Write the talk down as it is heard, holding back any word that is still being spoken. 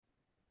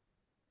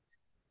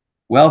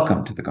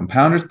Welcome to the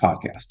Compounders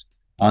Podcast.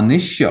 On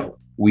this show,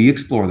 we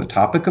explore the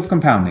topic of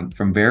compounding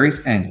from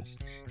various angles,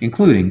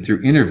 including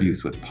through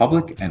interviews with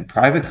public and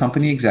private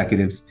company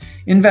executives,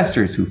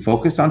 investors who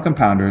focus on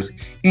compounders,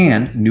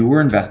 and newer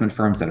investment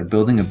firms that are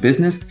building a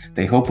business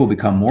they hope will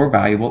become more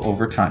valuable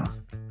over time.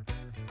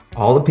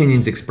 All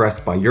opinions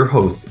expressed by your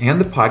hosts and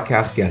the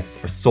podcast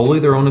guests are solely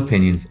their own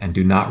opinions and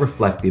do not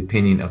reflect the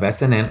opinion of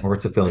SNN or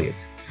its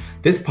affiliates.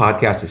 This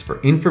podcast is for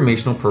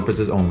informational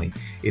purposes only.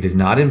 It is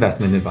not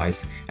investment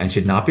advice and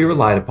should not be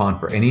relied upon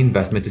for any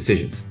investment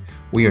decisions.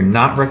 We are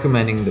not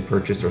recommending the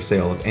purchase or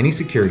sale of any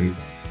securities.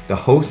 The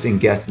host and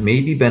guests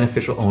may be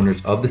beneficial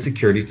owners of the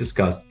securities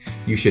discussed.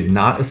 You should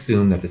not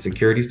assume that the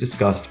securities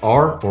discussed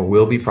are or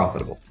will be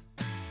profitable.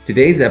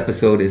 Today's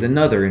episode is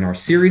another in our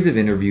series of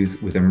interviews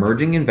with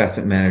emerging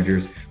investment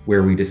managers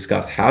where we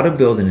discuss how to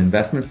build an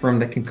investment firm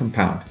that can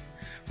compound.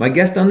 My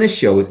guest on this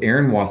show is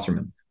Aaron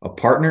Wasserman, a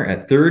partner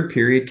at Third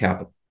Period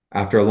Capital.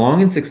 After a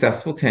long and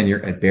successful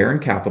tenure at Barron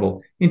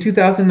Capital, in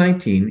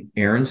 2019,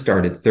 Aaron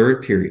started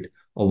Third Period,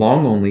 a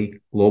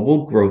long-only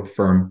global growth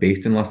firm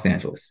based in Los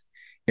Angeles.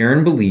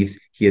 Aaron believes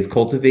he has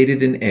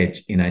cultivated an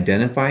edge in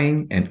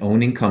identifying and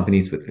owning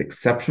companies with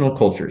exceptional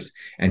cultures,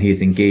 and he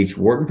has engaged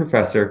Wharton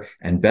professor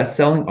and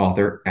best-selling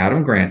author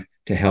Adam Grant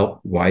to help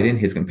widen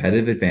his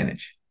competitive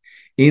advantage.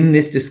 In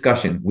this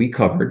discussion, we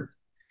covered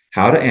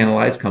how to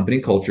analyze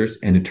company cultures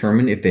and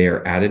determine if they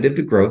are additive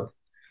to growth,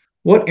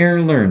 what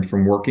Aaron learned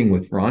from working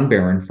with Ron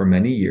Barron for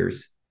many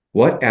years,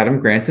 what Adam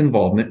Grant's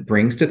involvement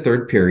brings to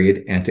Third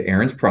Period and to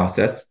Aaron's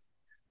process,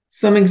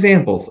 some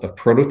examples of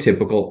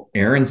prototypical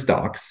Aaron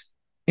stocks,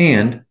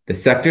 and the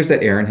sectors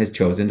that Aaron has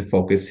chosen to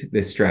focus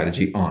this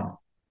strategy on.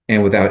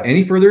 And without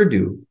any further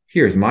ado,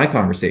 here's my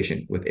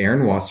conversation with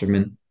Aaron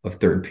Wasserman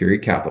of Third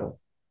Period Capital.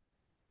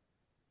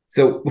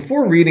 So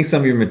before reading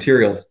some of your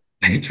materials,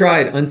 I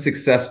tried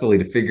unsuccessfully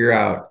to figure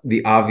out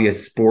the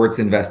obvious sports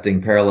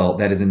investing parallel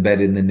that is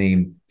embedded in the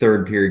name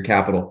Third Period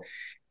Capital.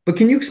 But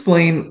can you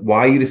explain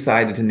why you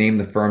decided to name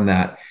the firm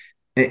that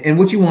and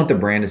what you want the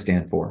brand to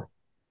stand for?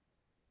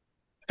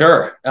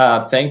 Sure.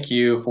 Thank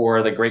you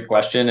for the great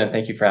question, and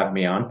thank you for having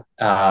me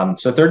on.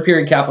 So Third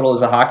Period Capital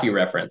is a hockey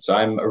reference. So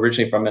I'm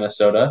originally from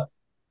Minnesota,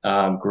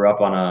 grew up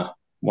on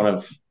one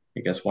of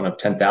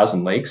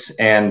 10,000 lakes,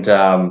 and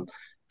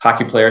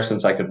hockey player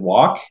since I could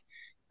walk.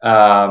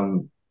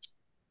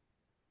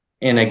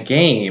 In a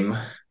game,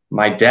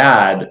 my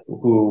dad,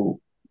 who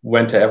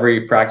went to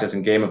every practice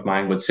and game of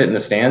mine, would sit in the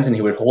stands and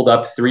he would hold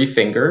up three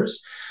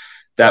fingers.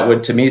 That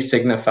would, to me,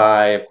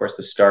 signify, of course,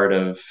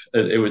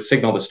 it would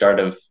signal the start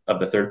of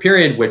the third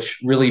period,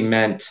 which really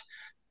meant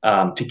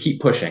to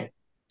keep pushing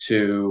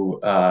to,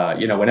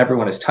 when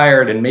everyone is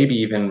tired and maybe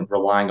even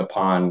relying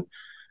upon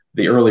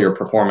the earlier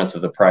performance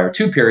of the prior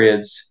two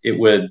periods, it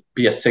would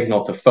be a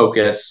signal to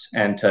focus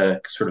and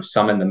to sort of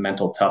summon the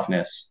mental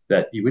toughness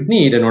that you would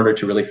need in order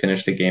to really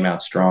finish the game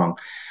out strong.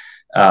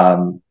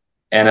 And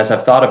as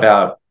I've thought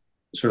about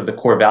sort of the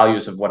core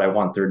values of what I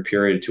want Third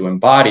Period to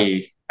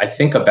embody, I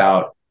think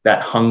about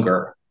that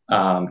hunger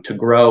to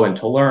grow and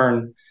to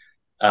learn,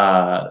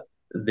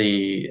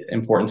 the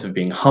importance of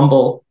being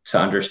humble, to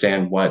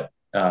understand what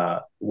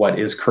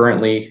is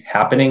currently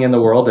happening in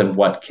the world and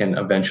what can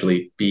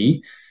eventually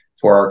be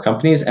for our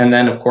companies. And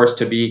then, of course,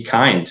 to be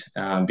kind,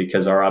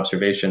 because our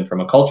observation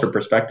from a culture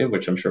perspective,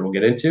 which I'm sure we'll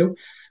get into,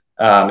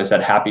 is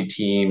that happy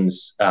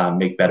teams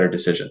make better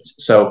decisions.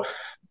 So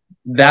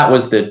that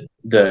was the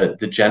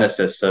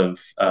genesis of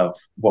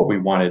what we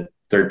wanted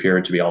Third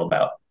Period to be all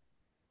about.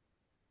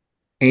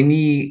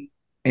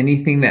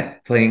 Anything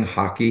that playing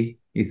hockey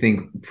you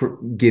think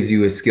gives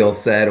you a skill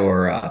set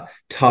or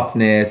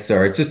toughness,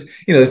 or it's just,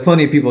 there's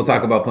plenty of people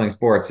talk about playing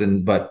sports,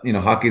 but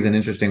hockey is an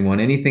interesting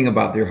one. Anything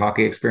about your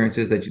hockey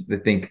experiences that you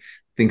think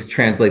things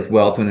translates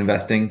well to an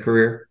investing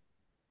career?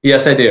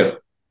 Yes, I do.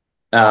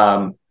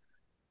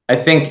 I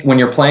think when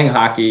you're playing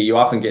hockey, you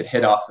often get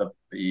hit off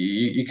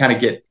you kind of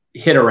get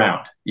hit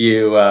around.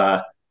 You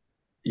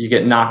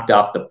get knocked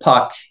off the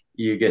puck.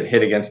 You get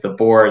hit against the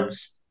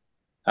boards.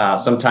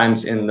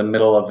 Sometimes in the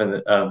middle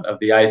of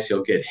the ice,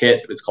 you'll get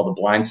hit. It's called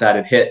a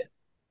blindsided hit.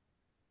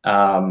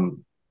 Gosh,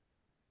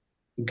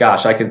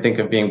 I can think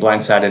of being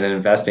blindsided and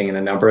investing in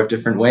a number of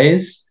different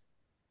ways.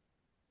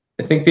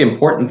 I think the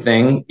important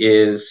thing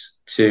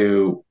is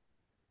to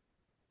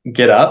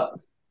get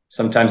up.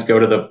 Sometimes go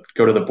to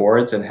the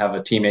boards and have a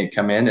teammate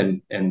come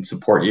in and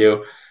support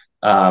you,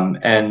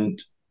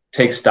 and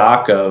take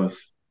stock of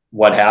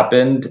what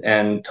happened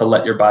and to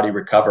let your body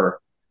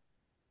recover.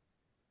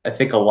 I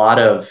think a lot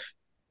of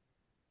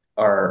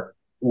our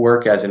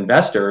work as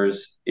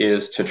investors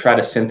is to try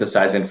to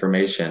synthesize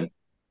information.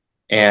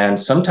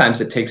 And sometimes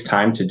it takes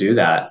time to do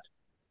that.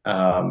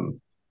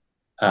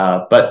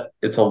 But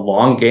it's a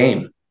long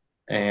game.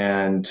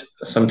 And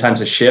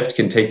sometimes a shift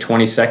can take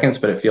 20 seconds,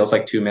 but it feels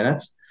like 2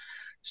 minutes.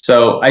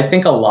 So I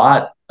think a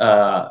lot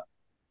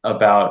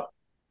about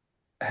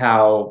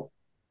how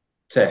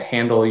to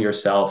handle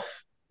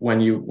yourself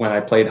when I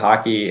played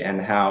hockey, and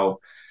how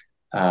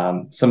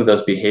some of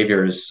those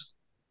behaviors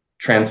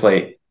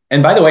translate.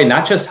 And by the way,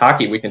 not just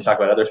hockey, we can talk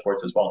about other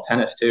sports as well,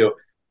 tennis too.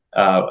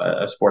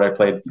 a sport I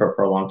played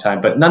for a long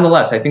time. But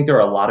nonetheless, I think there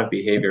are a lot of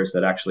behaviors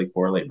that actually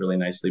correlate really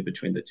nicely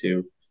between the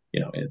two,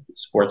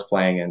 sports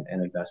playing and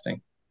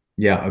investing.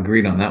 Yeah,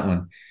 agreed on that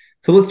one.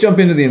 So let's jump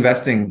into the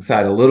investing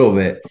side a little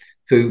bit.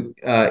 So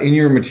in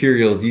your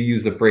materials, you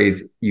use the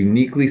phrase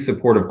uniquely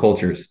supportive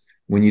cultures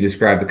when you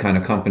describe the kind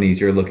of companies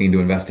you're looking to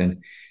invest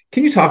in.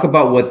 Can you talk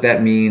about what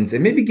that means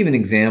and maybe give an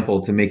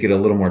example to make it a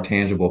little more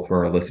tangible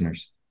for our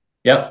listeners?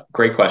 Yep,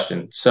 great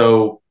question.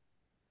 So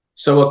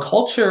a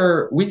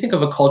culture, we think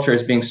of a culture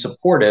as being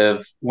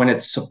supportive when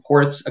it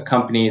supports a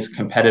company's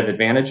competitive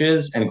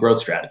advantages and growth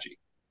strategy.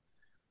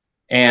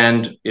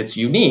 And it's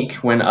unique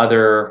when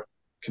other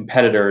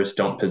competitors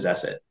don't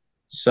possess it.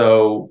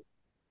 So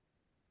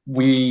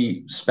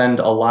we spend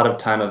a lot of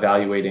time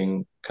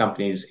evaluating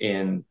companies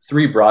in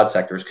three broad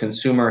sectors: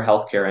 consumer,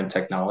 healthcare, and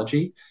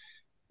technology.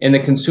 In the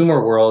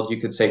consumer world,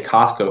 you could say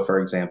Costco, for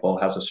example,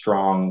 has a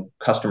strong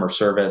customer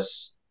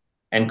service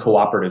and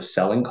cooperative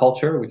selling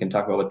culture. We can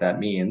talk about what that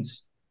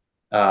means.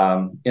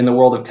 In the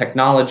world of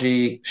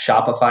technology,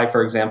 Shopify,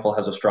 for example,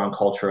 has a strong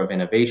culture of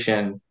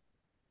innovation.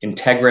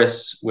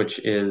 Integris, which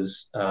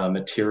is a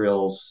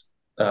materials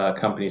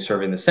company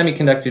serving the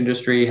semiconductor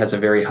industry, has a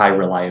very high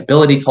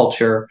reliability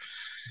culture.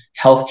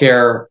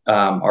 Healthcare,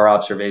 our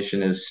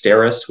observation is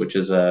Steris, which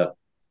is a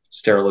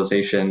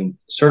sterilization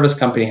service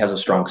company, has a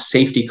strong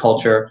safety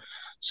culture.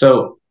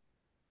 So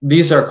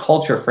these are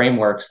culture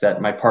frameworks that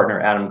my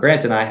partner Adam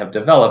Grant and I have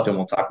developed, and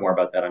we'll talk more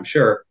about that, I'm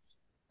sure.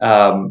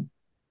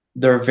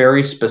 They're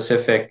very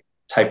specific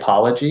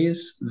typologies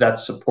that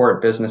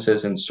support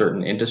businesses in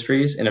certain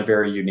industries in a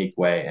very unique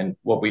way. And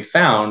what we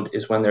found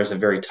is when there's a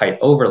very tight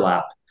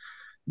overlap,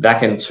 that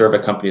can serve a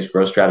company's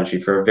growth strategy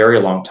for a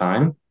very long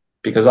time,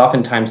 because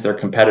oftentimes their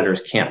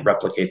competitors can't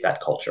replicate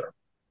that culture.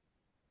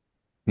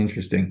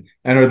 Interesting.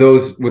 And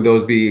would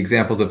those be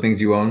examples of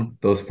things you own,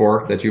 those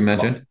four that you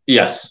mentioned?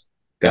 Yes.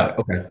 Got it.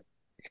 Okay.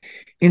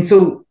 And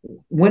so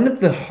one of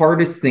the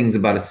hardest things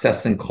about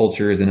assessing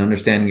cultures and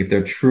understanding if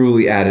they're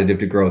truly additive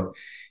to growth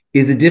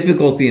is a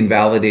difficulty in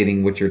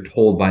validating what you're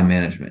told by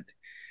management.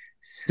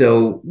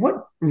 So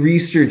what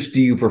research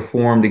do you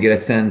perform to get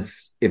a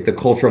sense if the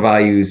cultural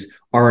values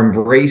are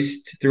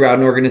embraced throughout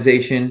an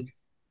organization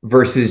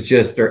versus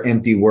just are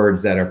empty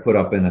words that are put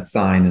up in a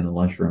sign in the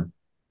lunchroom?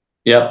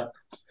 Yep.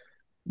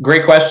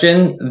 Great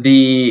question.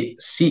 The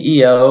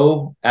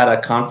CEO at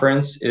a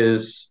conference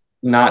is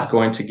not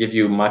going to give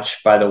you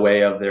much by the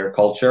way of their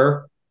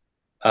culture.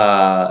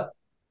 The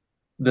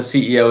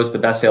CEO is the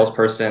best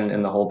salesperson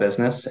in the whole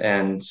business,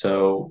 and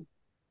so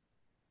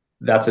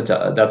that's a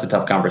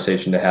tough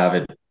conversation to have.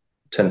 It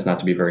tends not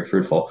to be very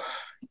fruitful.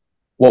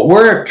 What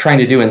we're trying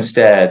to do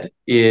instead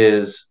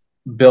is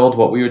build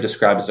what we would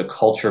describe as a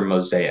culture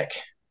mosaic.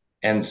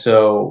 And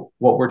so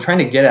what we're trying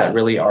to get at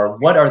really are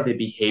what are the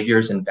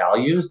behaviors and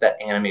values that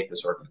animate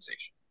this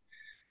organization?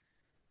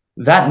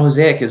 That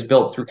mosaic is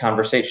built through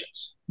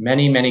conversations,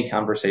 many, many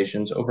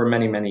conversations over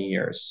many, many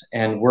years.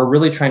 And we're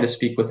really trying to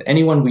speak with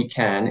anyone we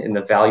can in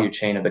the value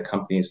chain of the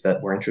companies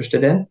that we're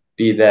interested in,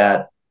 be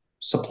that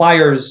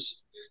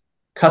suppliers,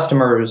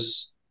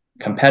 customers,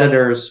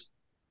 competitors,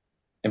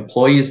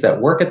 employees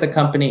that work at the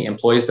company,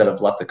 employees that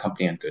have left the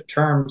company on good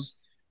terms,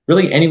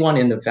 really anyone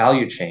in the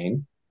value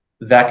chain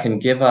that can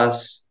give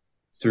us,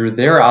 through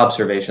their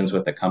observations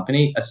with the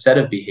company, a set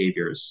of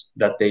behaviors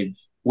that they've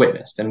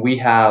witnessed. And we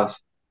have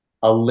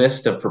a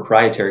list of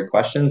proprietary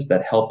questions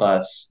that help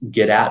us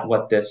get at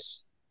what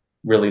this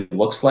really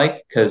looks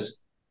like,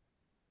 because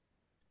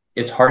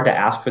it's hard to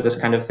ask for this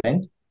kind of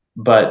thing.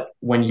 But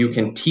when you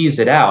can tease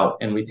it out,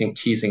 and we think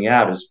teasing it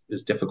out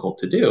is difficult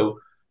to do,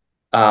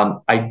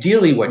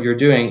 ideally what you're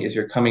doing is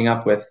you're coming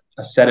up with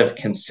a set of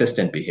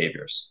consistent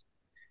behaviors.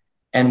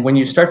 And when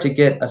you start to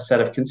get a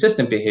set of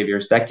consistent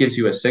behaviors, that gives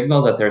you a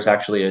signal that there's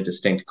actually a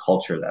distinct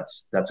culture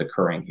that's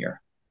occurring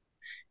here.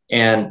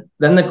 And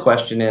then the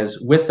question is,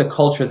 with the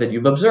culture that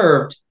you've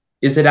observed,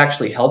 is it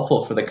actually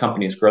helpful for the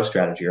company's growth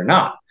strategy or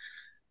not?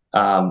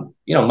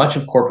 Much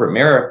of corporate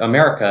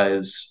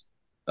America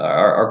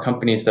are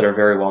companies that are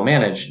very well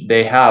managed.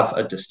 They have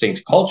a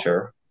distinct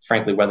culture,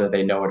 frankly, whether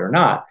they know it or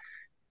not.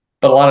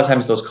 But a lot of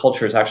times those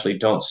cultures actually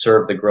don't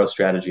serve the growth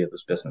strategy of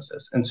those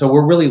businesses. And so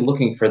we're really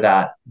looking for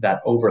that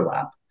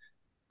overlap.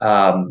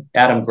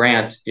 Adam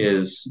Grant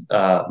is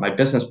my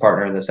business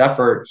partner in this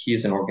effort.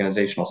 He's an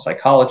organizational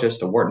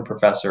psychologist, a Wharton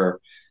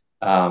professor,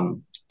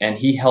 and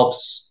he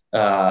helps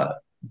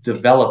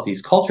develop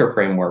these culture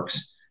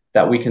frameworks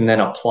that we can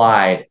then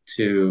apply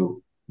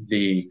to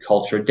the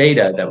culture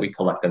data that we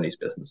collect on these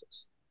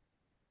businesses.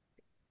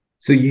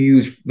 So you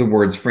use the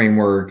words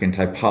framework and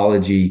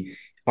typology.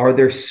 Are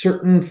there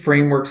certain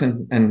frameworks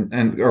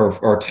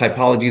or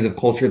typologies of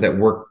culture that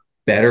work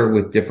better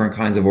with different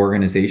kinds of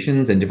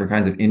organizations and different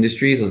kinds of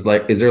industries? Is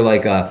there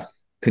like a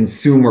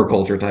consumer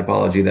culture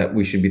typology that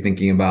we should be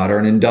thinking about, or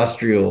an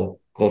industrial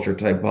culture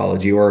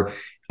typology, or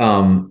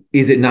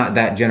is it not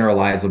that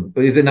generalizable?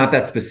 Is it not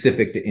that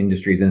specific to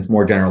industries and it's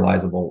more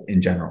generalizable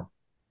in general?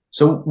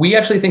 So we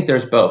actually think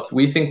there's both.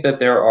 We think that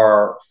there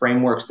are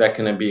frameworks that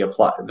can be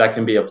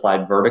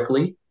applied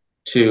vertically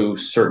to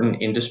certain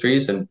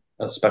industries and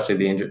especially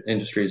the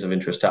industries of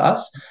interest to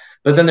us.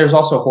 But then there's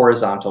also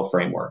horizontal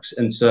frameworks.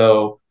 And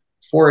so,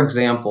 for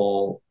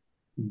example,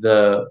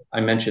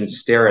 I mentioned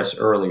Steris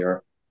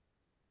earlier.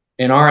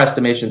 In our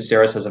estimation,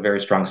 Steris has a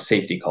very strong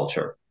safety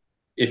culture.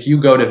 If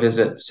you go to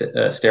visit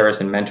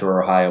Steris in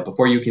Mentor, Ohio,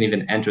 before you can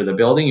even enter the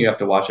building, you have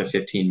to watch a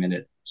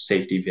 15-minute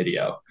safety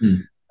video.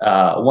 Mm.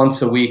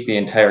 Once a week, the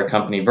entire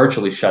company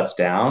virtually shuts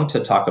down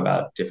to talk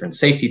about different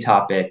safety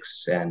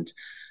topics. And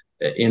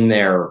in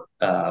their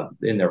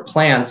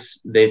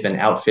plants, they've been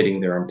outfitting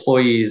their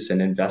employees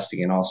and investing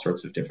in all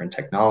sorts of different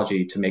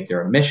technology to make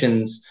their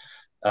emissions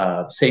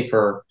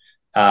safer.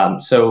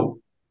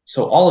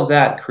 So all of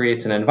that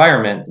creates an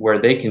environment where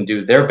they can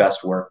do their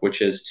best work,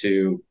 which is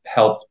to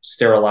help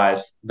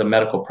sterilize the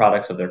medical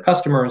products of their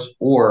customers,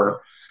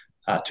 or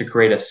to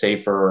create a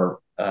safer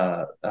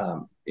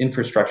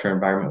infrastructure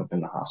environment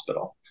within the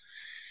hospital.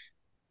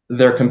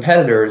 Their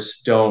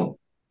competitors don't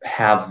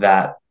have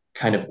that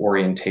kind of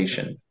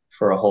orientation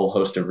for a whole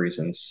host of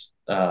reasons.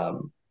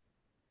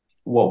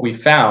 What we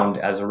found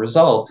as a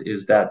result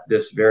is that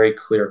this very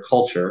clear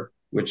culture,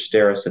 which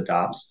Steris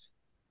adopts,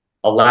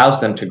 allows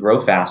them to grow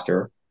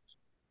faster,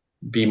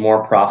 be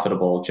more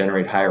profitable,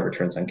 generate higher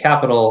returns on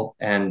capital,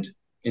 and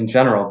in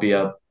general, be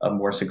a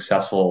more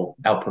successful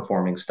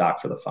outperforming stock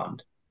for the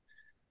fund.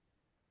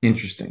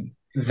 Interesting.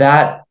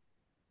 That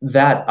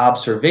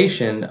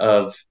observation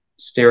of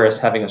Steris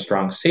having a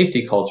strong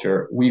safety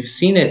culture, we've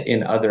seen it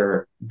in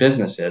other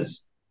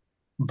businesses,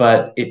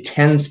 but it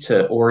tends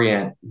to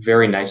orient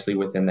very nicely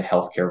within the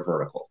healthcare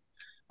vertical.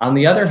 On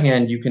the other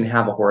hand, you can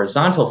have a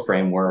horizontal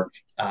framework,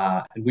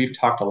 and we've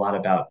talked a lot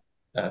about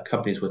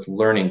companies with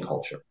learning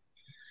culture.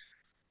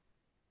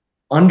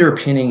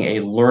 Underpinning a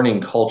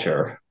learning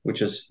culture,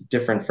 which is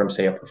different from,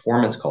 say, a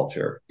performance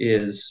culture,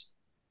 is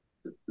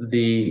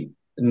the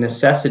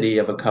necessity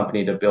of a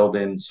company to build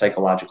in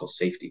psychological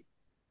safety.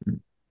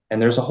 And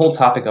there's a whole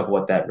topic of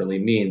what that really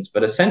means.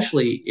 But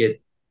essentially,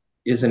 it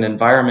is an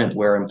environment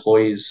where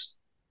employees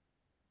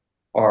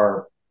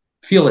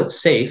feel it's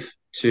safe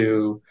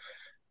to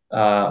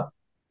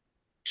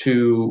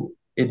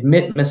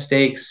admit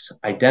mistakes,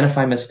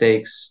 identify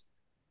mistakes,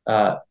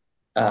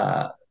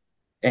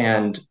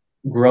 and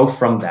grow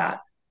from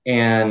that.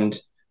 And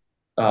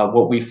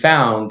what we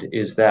found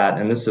is that,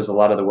 and this is a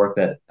lot of the work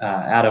that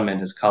Adam and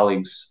his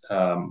colleagues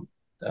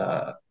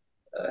have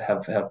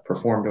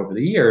performed over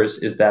the years,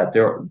 is that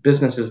there are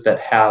businesses that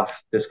have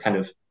this kind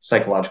of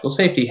psychological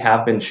safety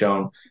have been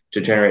shown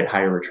to generate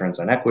higher returns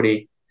on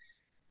equity.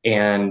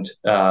 And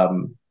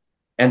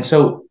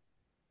so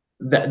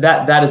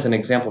that is an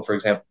example, for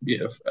example,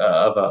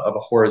 of a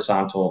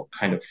horizontal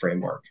kind of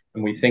framework.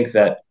 And we think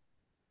that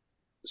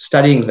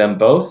studying them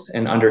both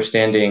and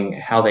understanding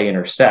how they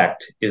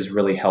intersect is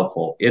really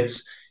helpful.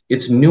 It's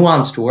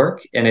nuanced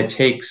work, and it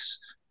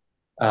takes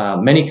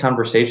many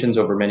conversations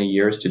over many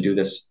years to do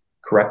this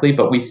correctly.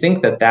 But we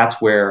think that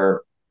that's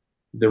where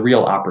the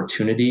real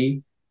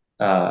opportunity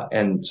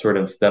and sort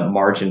of the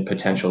margin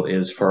potential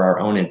is for our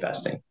own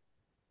investing.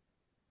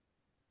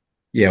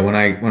 Yeah, when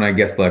I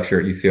guest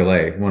lecture at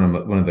UCLA, one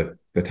of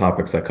the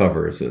topics I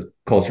cover is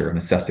culture and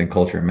assessing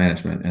culture and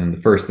management. And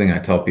the first thing I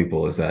tell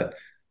people is that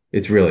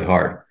it's really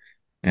hard.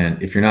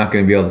 And if you're not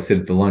going to be able to sit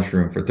at the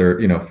lunchroom for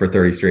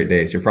 30 straight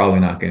days, you're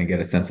probably not going to get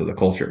a sense of the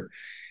culture.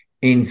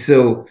 And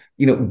so,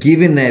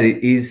 given that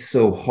it is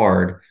so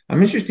hard,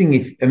 I'm interested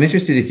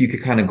if you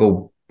could kind of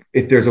go,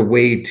 if there's a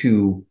way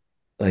to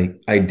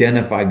like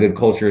identify good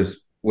cultures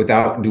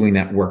without doing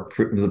that work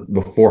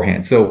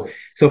beforehand. So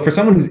for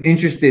someone who's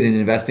interested in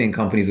investing in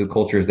companies with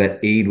cultures that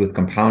aid with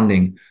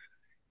compounding,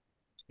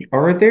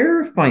 are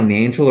there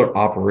financial or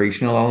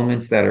operational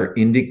elements that are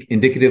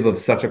indicative of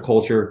such a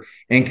culture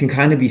and can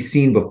kind of be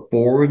seen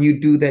before you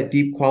do that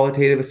deep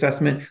qualitative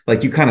assessment?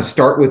 Like you kind of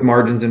start with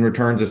margins and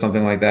returns or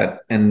something like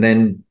that, and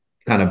then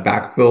kind of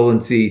backfill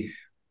and see,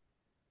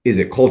 is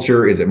it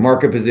culture? Is it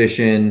market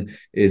position?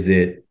 Is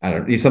it, I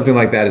don't know, something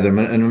like that? Is it a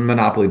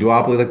monopoly,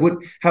 duopoly? Like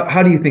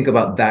how do you think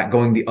about that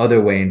going the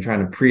other way and trying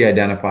to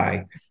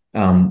pre-identify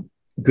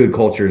good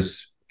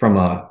cultures from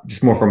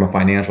just more from a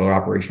financial or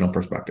operational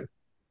perspective?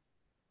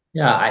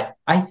 Yeah,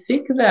 I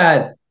think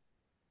that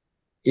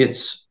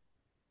it's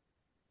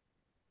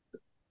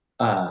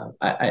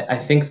I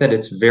think that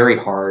it's very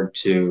hard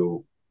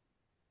to,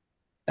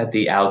 at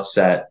the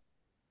outset,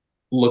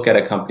 look at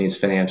a company's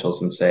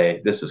financials and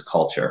say this is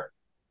culture.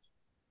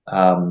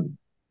 A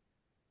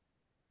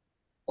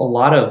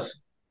lot of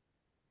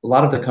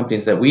the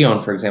companies that we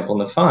own, for example, in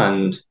the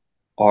fund,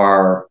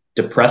 are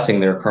depressing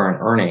their current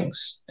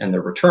earnings and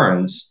their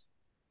returns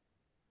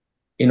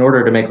in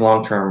order to make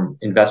long-term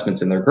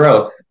investments in their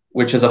growth,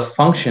 which is a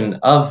function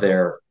of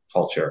their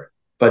culture,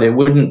 but it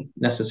wouldn't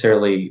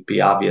necessarily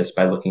be obvious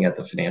by looking at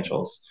the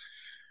financials.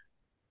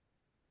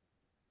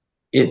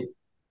 It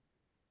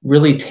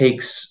really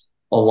takes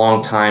a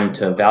long time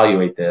to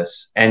evaluate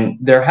this, and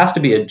there has to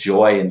be a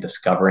joy in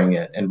discovering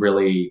it and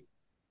really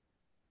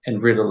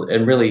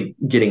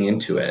getting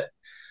into it.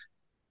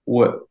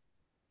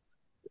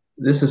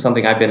 This is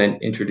something I've been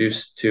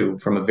introduced to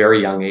from a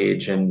very young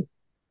age, and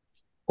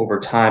over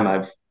time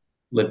I've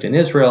lived in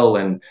Israel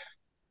and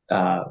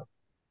uh,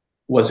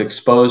 was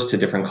exposed to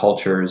different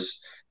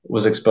cultures,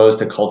 was exposed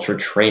to culture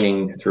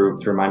training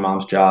through my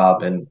mom's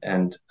job,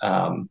 and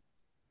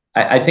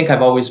I think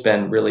I've always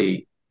been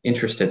really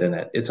interested in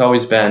it. It's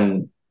always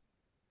been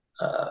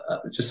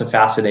just a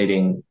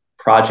fascinating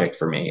project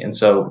for me, and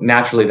so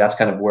naturally, that's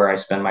kind of where I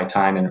spend my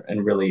time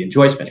and really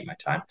enjoy spending my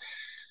time.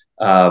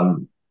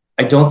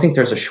 I don't think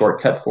there's a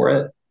shortcut for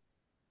it,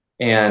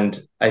 and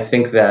I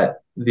think that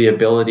the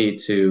ability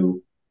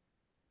to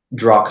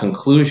draw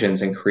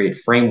conclusions and create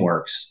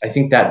frameworks, I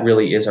think that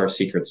really is our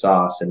secret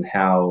sauce and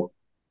how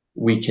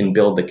we can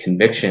build the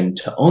conviction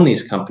to own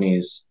these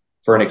companies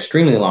for an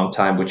extremely long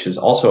time, which is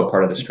also a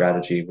part of the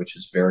strategy, which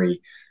is very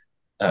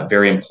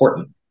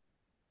important.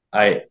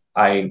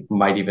 I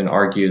might even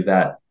argue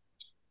that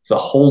the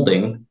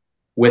holding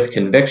with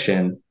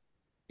conviction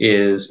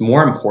is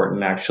more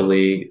important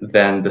actually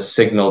than the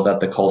signal that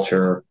the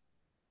culture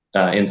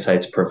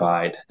insights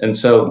provide. And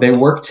so they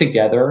work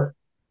together.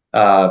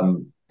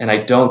 And I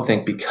don't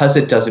think because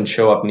it doesn't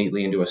show up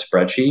neatly into a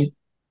spreadsheet,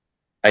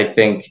 I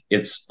think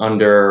it's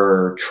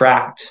under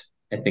tracked.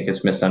 I think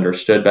it's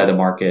misunderstood by the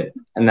market.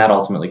 And that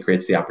ultimately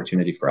creates the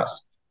opportunity for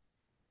us.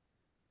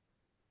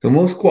 So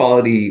most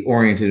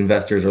quality-oriented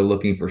investors are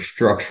looking for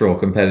structural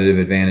competitive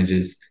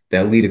advantages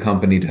that lead a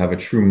company to have a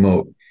true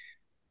moat.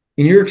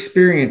 In your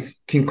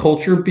experience, can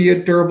culture be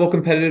a durable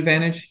competitive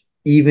advantage,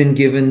 even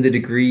given the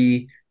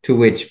degree to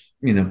which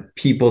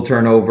people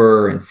turn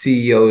over and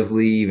CEOs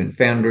leave and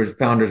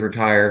founders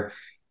retire?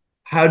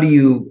 How do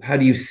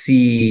you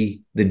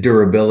see the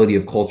durability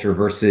of culture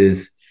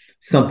versus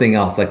something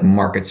else like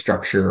market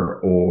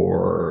structure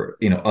or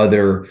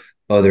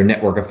other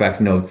network effects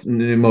moats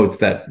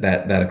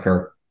that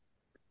occur?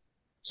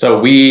 So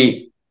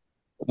we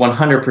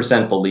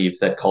 100% believe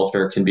that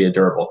culture can be a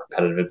durable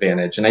competitive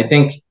advantage. And I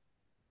think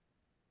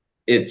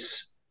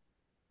it's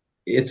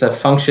it's a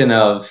function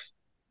of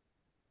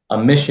a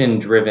mission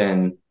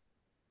driven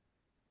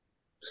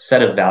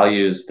set of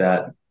values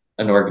that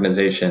an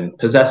organization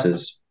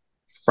possesses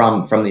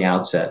from the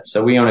outset.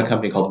 So we own a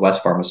company called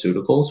West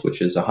Pharmaceuticals,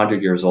 which is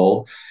 100 years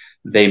old.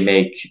 They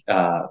make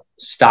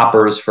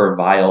stoppers for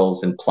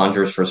vials and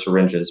plungers for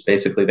syringes,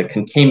 basically the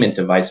containment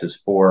devices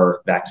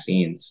for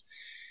vaccines.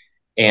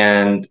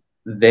 And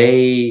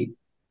they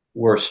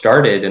were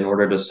started in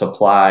order to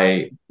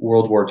supply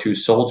World War II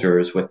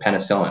soldiers with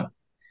penicillin.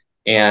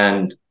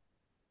 And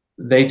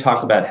they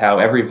talk about how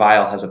every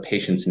vial has a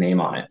patient's name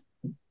on it.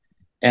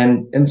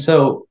 And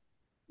so,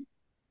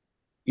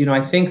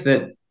 I think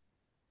that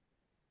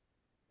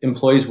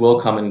employees will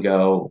come and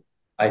go.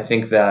 I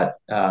think that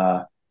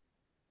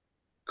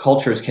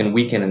cultures can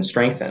weaken and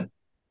strengthen.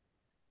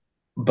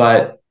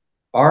 But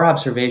our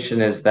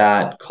observation is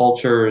that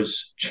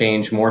cultures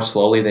change more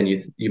slowly than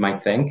you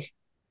might think,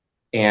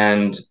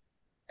 and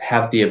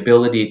have the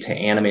ability to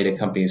animate a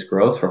company's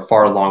growth for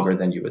far longer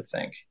than you would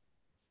think.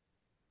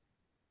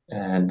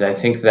 And I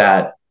think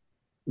that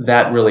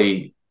that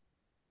really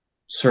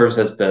serves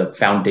as the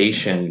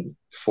foundation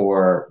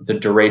for the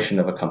duration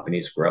of a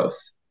company's growth.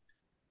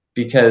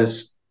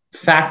 Because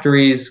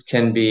factories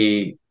can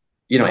be,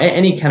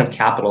 any kind of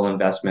capital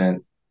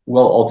investment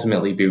will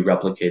ultimately be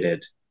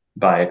replicated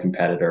by a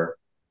competitor.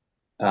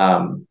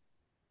 Um,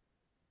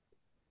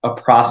 a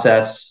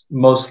process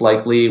most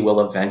likely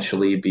will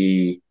eventually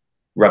be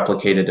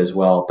replicated as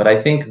well. But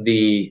I think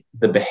the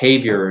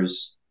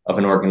behaviors of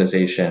an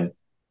organization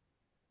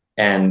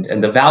and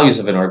the values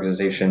of an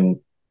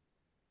organization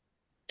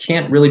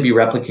can't really be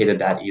replicated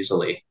that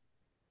easily,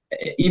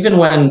 even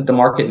when the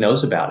market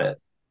knows about it.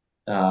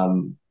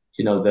 Um,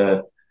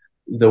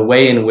 the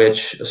way in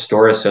which a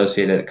store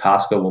associate at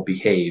Costco will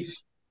behave,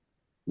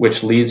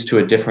 which leads to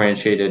a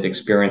differentiated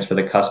experience for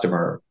the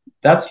customer,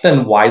 that's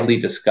been widely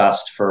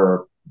discussed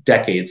for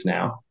decades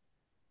now.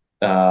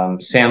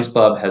 Sam's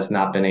Club has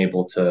not been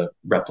able to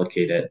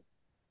replicate it,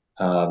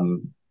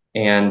 and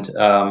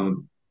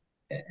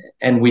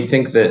we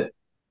think that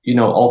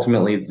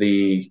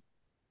ultimately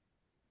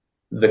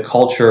the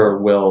culture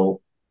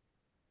will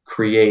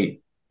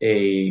create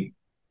a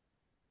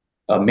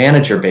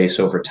manager base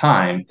over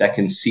time that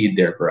can seed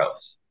their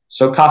growth.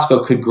 So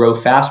Costco could grow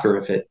faster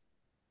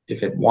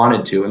if it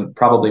wanted to, and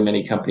probably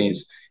many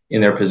companies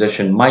in their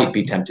position might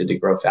be tempted to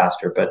grow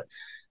faster. But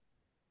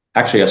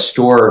actually, a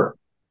store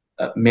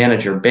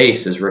manager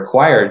base is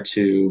required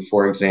to,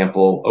 for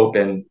example,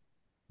 open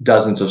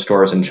dozens of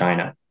stores in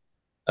China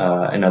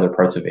and other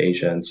parts of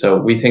Asia. And so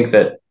we think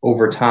that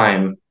over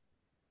time,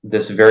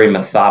 this very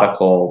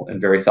methodical and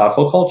very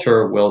thoughtful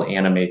culture will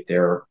animate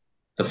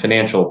the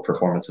financial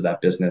performance of that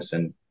business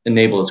and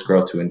enable its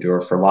growth to endure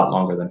for a lot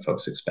longer than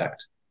folks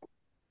expect.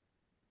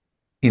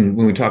 And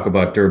when we talk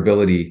about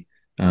durability,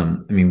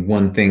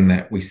 one thing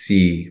that we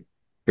see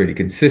pretty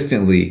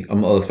consistently,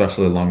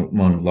 especially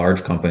among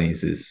large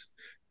companies, is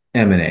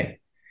M&A.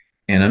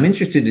 And I'm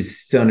interested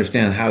to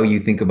understand how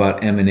you think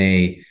about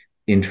M&A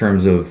in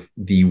terms of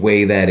the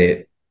way that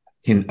it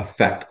can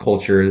affect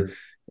culture.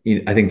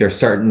 I think there's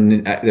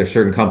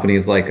certain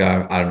companies like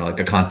I don't know, like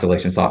a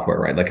Constellation Software,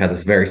 right? Like has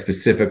this very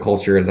specific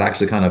culture. It's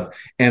actually kind of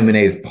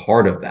M&A is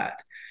part of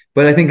that.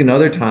 But I think in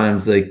other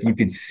times, like you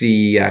could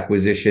see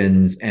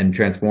acquisitions and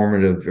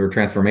transformative or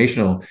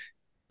transformational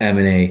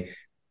M&A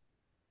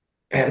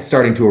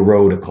starting to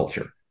erode a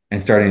culture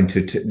and starting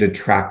to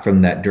detract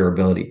from that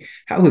durability.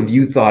 How have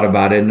you thought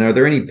about it? And are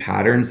there any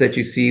patterns that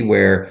you see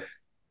where,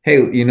 hey,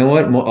 you know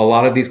what? A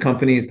lot of these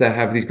companies that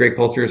have these great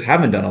cultures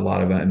haven't done a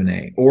lot of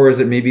M&A, or is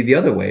it maybe the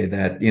other way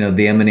that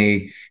the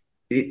M&A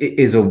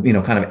is a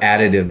kind of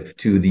additive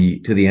to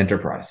the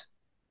enterprise?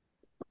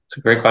 It's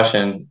a great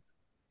question.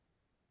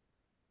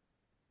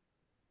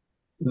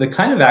 The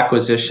kind of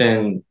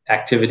acquisition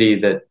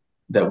activity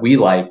that we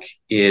like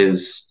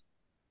is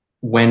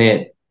when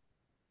it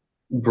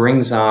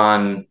brings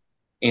on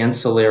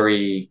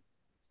ancillary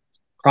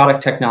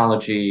product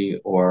technology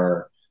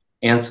or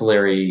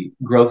ancillary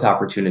growth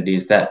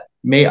opportunities that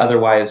may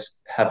otherwise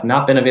have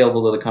not been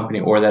available to the company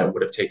or that it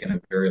would have taken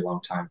a very long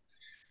time.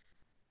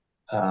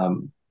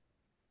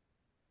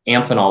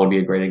 Amphenol would be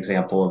a great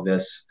example of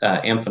this.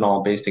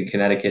 Amphenol, based in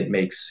Connecticut,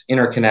 makes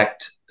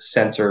interconnect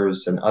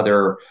sensors and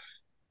other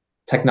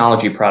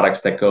technology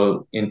products that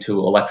go into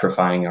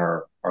electrifying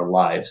our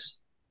lives.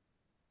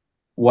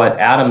 What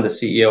Adam, the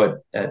CEO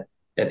at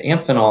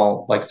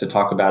Amphenol, likes to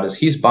talk about is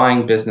he's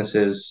buying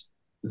businesses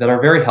that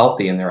are very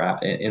healthy in their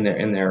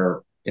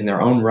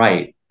own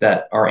right,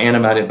 that are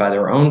animated by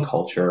their own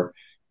culture.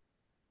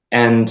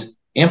 And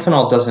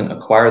Amphenol doesn't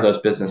acquire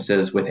those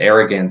businesses with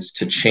arrogance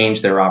to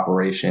change their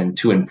operation,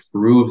 to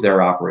improve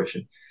their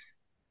operation.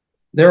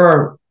 There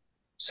are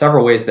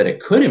several ways that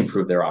it could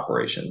improve their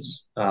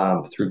operations,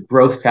 through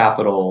growth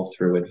capital,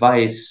 through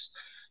advice,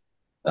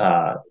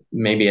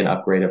 maybe an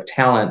upgrade of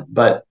talent.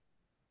 But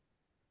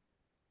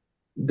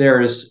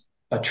there's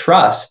a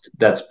trust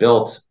that's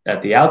built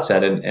at the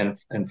outset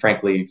and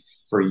frankly,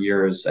 for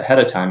years ahead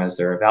of time as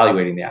they're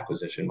evaluating the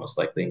acquisition, most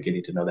likely, and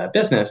getting to know that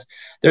business.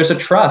 There's a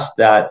trust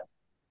that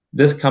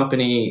this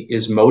company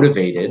is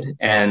motivated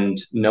and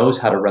knows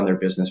how to run their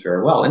business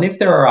very well. And if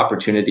there are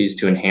opportunities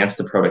to enhance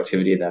the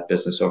productivity of that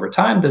business over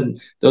time, then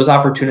those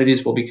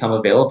opportunities will become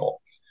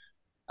available.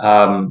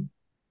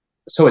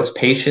 So it's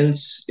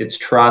patience, it's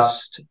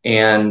trust,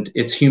 and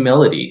it's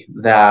humility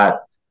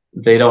that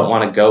they don't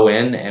want to go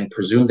in and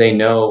presume they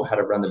know how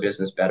to run the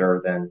business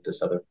better than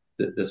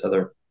this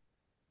other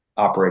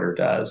operator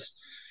does.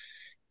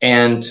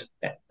 And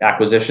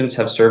acquisitions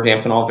have served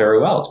Amphenol very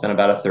well. It's been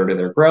about a third of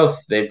their growth.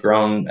 They've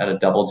grown at a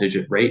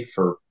double-digit rate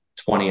for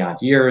 20 odd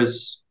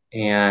years.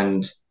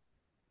 And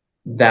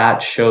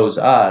that shows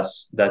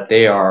us that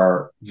they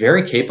are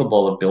very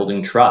capable of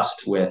building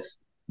trust with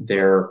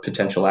their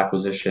potential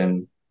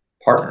acquisition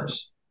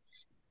partners.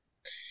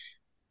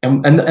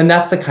 And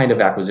that's the kind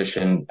of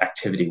acquisition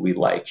activity we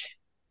like.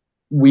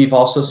 We've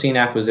also seen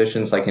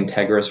acquisitions like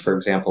Integris, for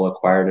example,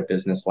 acquired a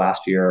business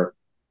last year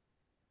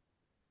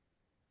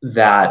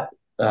that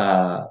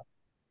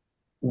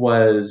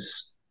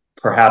was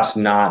perhaps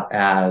not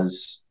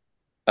as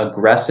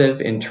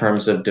aggressive in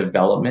terms of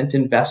development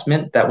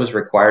investment that was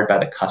required by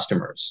the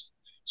customers.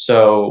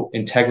 So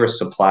Integris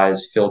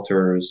supplies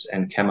filters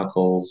and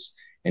chemicals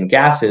and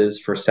gases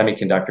for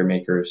semiconductor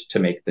makers to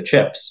make the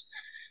chips.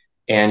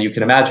 And you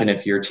can imagine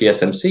if you're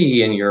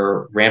TSMC and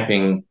you're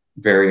ramping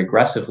very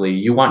aggressively,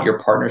 you want your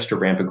partners to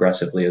ramp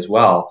aggressively as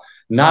well.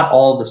 Not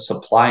all the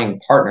supplying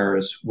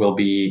partners will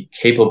be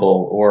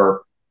capable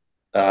or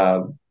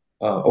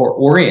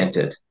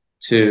oriented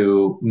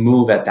to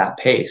move at that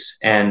pace.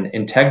 And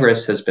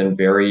Integris has been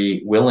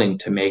very willing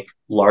to make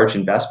large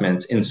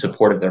investments in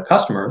support of their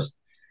customers.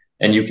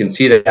 And you can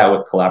see that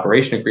with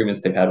collaboration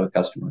agreements they've had with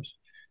customers.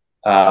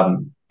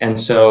 And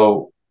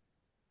so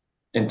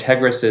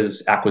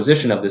Integris's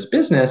acquisition of this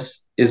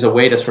business is a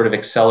way to sort of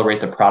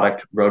accelerate the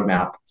product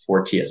roadmap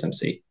for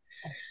TSMC.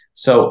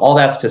 So all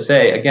that's to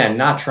say, again,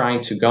 not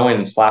trying to go in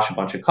and slash a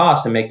bunch of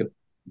costs and make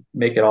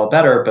it all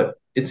better, but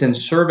it's in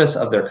service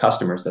of their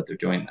customers that they're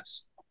doing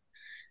this.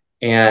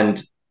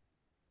 And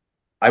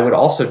I would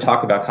also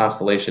talk about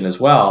Constellation as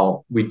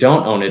well. We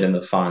don't own it in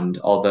the fund,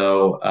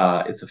 although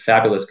it's a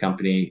fabulous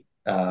company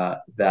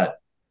that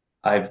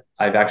I've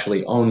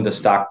actually owned the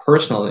stock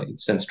personally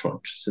since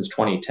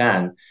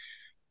 2010.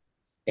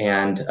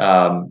 And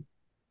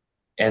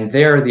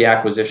there, the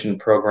acquisition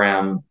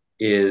program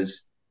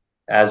is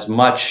as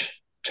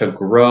much to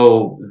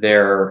grow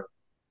their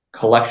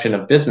collection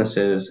of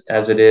businesses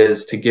as it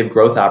is to give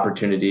growth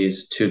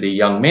opportunities to the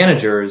young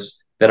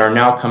managers that are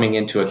now coming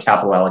into a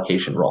capital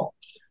allocation role,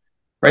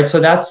 right? So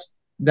that's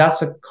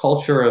a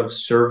culture of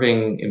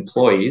serving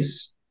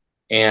employees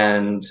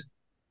and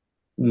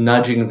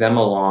nudging them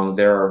along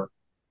their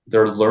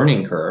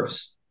learning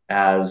curves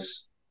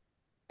as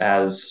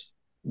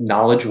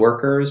knowledge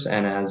workers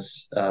and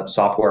as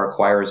software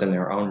acquirers in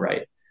their own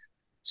right.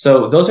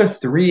 So those are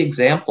three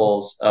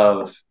examples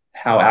of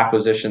how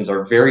acquisitions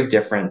are very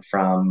different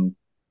from,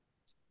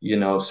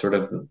 sort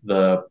of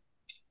the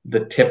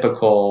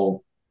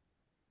typical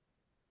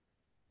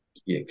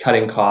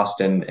cutting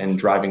cost and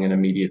driving an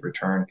immediate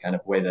return kind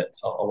of way that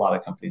a lot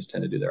of companies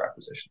tend to do their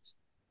acquisitions.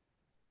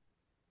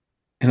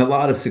 And a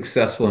lot of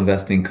successful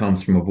investing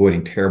comes from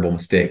avoiding terrible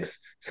mistakes,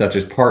 such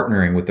as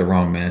partnering with the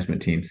wrong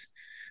management teams.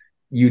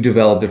 you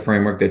developed a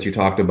framework that you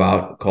talked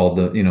about called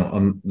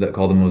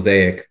the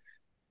mosaic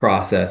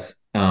process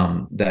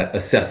that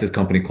assesses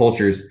company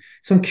cultures.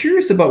 So I'm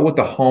curious about what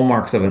the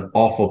hallmarks of an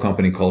awful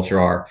company culture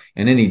are,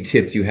 and any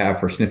tips you have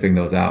for sniffing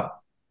those out.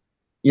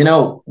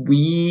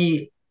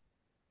 We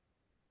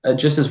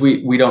just as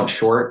we don't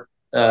short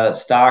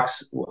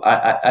stocks,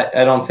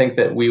 I don't think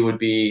that we would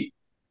be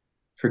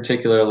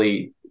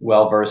particularly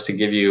well versed to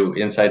give you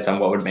insights on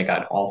what would make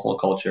an awful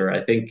culture.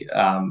 I think,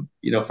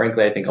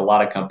 frankly, I think a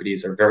lot of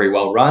companies are very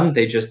well run.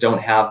 They just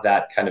don't have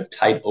that kind of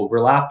tight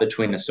overlap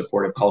between a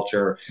supportive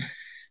culture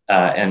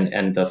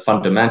and the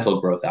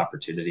fundamental growth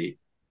opportunity.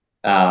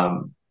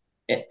 Um,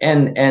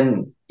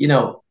 and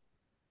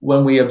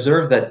when we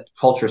observe that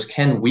cultures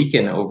can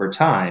weaken over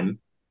time,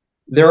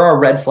 there are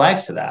red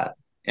flags to that.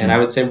 And I Mm.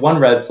 would say one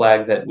red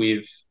flag that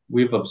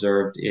we've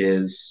observed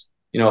is,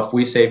 if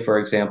we say, for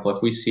example,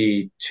 if we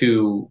see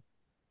two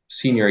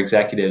senior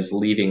executives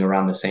leaving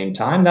around the same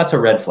time, that's a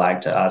red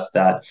flag to us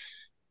that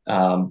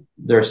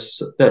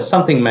there's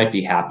something might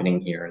be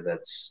happening here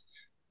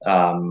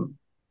um,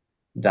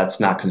 that's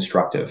not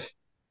constructive.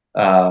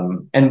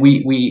 And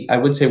we I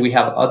would say we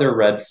have other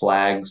red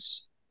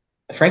flags.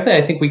 Frankly,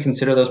 I think we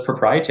consider those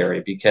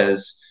proprietary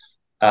because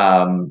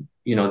they're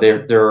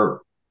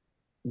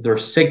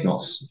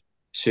signals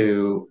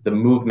to the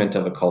movement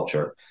of a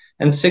culture,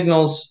 and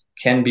signals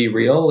can be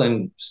real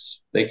and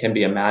they can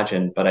be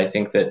imagined. But I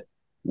think that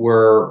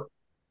we're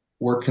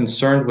we're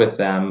concerned with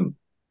them,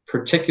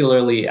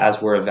 particularly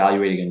as we're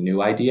evaluating a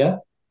new idea.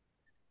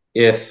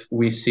 If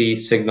we see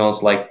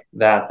signals like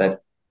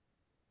that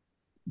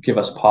give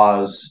us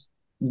pause,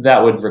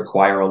 that would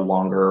require a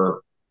longer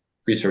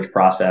research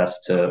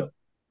process to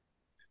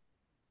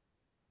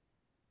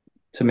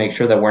make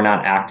sure that we're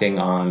not acting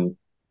on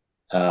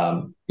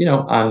on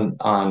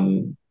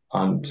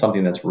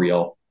something that's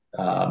real.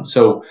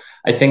 So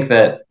I think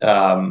that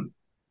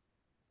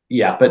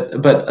yeah,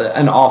 but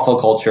an awful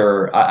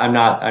culture. I'm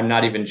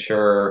not even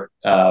sure.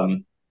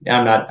 I'm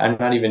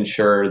not even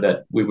sure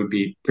that we would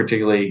be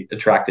particularly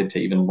attracted to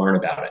even learn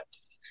about it.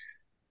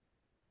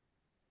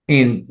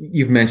 And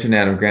you've mentioned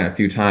Adam Grant a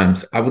few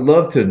times. I would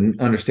love to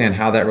understand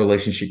how that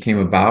relationship came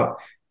about,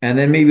 and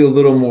then maybe a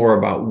little more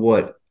about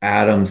what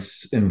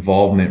Adam's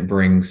involvement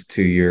brings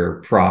to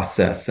your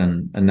process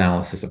and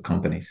analysis of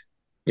companies.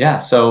 Yeah.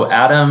 So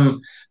I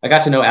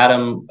got to know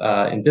Adam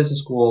in business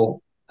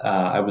school.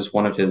 I was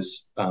one of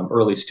his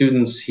early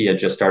students. He had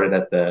just started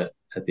at the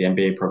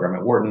MBA program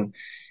at Wharton,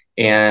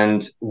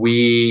 and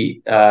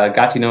we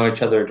got to know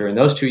each other during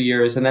those 2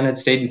 years, and then had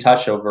stayed in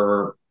touch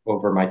over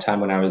my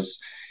time when I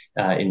was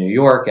in New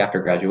York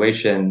after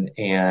graduation.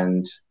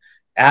 And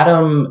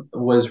Adam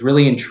was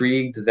really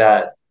intrigued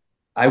that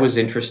I was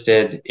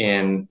interested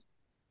in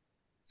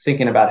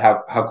thinking about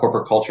how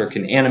corporate culture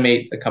can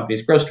animate a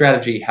company's growth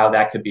strategy, how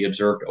that could be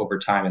observed over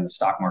time in the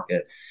stock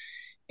market.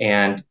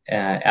 And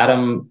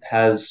Adam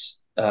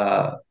has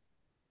uh,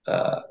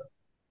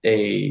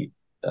 a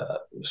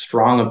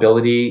strong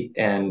ability,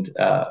 and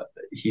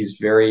he's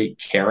very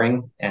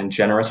caring and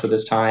generous with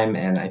his time,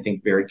 and I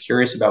think very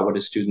curious about what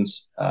his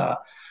students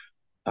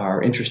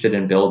are interested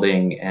in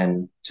building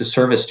and to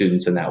service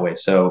students in that way.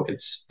 So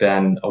it's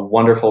been a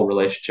wonderful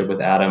relationship with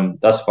Adam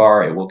thus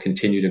far. It will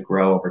continue to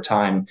grow over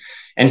time.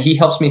 And he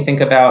helps me think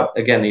about,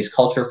 again, these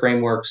culture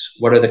frameworks.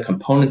 What are the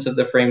components of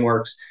the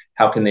frameworks?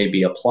 How can they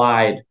be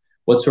applied?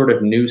 What sort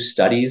of new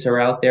studies are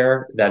out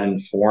there that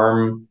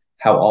inform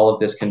how all of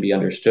this can be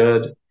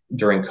understood?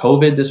 During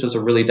COVID, this was a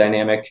really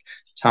dynamic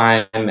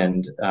time.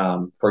 And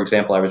for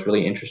example, I was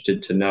really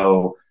interested to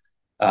know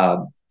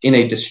in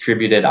a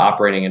distributed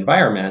operating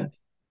environment,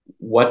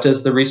 what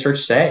does the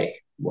research say?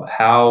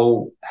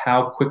 How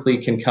quickly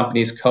can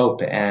companies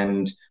cope,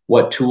 and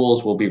what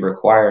tools will be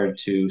required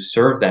to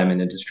serve them in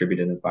a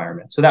distributed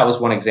environment? So that was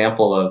one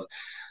example of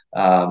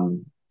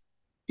some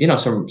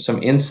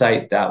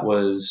insight that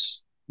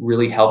was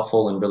really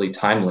helpful and really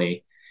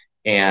timely.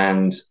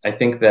 And I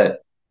think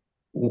that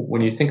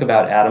when you think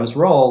about Adam's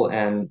role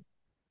and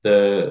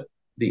the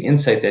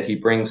insight that he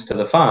brings to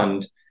the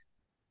fund,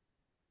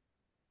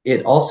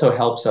 it also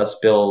helps us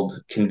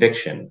build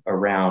conviction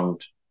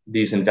around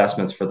these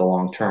investments for the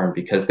long term,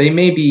 because they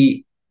may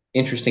be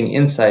interesting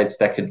insights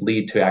that could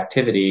lead to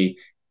activity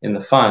in the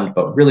fund.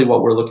 But really,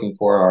 what we're looking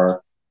for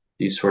are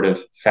these sort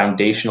of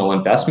foundational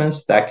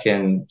investments that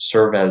can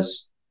serve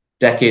as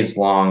decades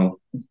long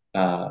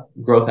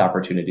growth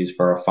opportunities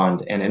for our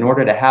fund. And in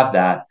order to have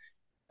that,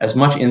 as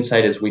much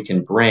insight as we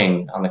can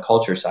bring on the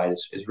culture side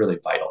is really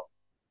vital.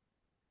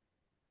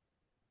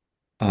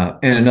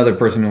 And another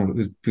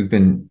person who's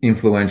been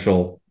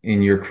influential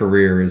in your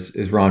career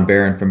is Ron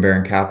Barron from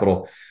Barron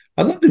Capital.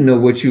 I'd love to know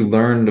what you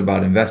learned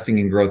about investing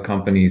in growth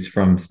companies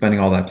from spending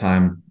all that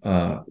time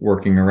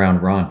working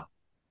around Ron.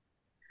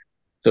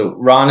 So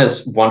Ron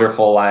is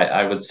wonderful.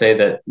 I would say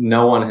that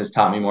no one has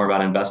taught me more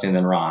about investing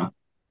than Ron.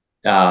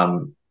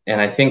 And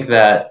I think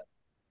that,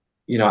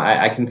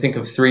 I can think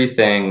of three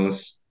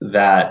things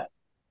that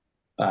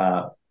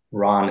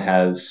Ron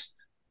has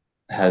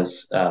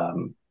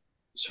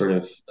sort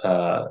of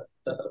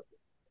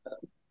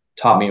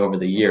taught me over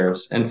the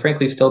years, and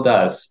frankly still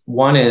does.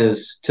 One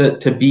is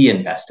to be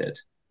invested.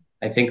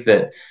 I think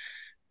that,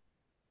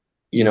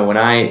 when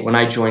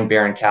I joined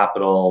Barron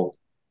Capital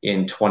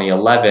in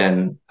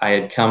 2011, I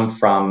had come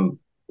from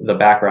the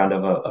background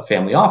of a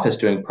family office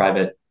doing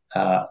private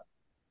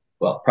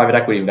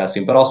equity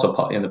investing, but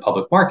also in the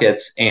public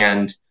markets.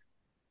 And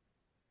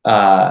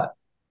uh,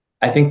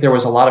 I think there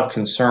was a lot of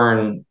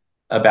concern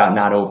about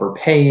not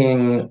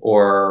overpaying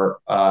or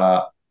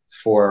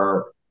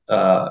for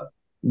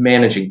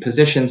managing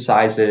position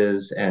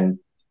sizes and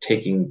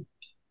taking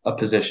a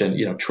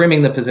position,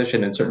 trimming the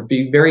position and sort of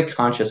being very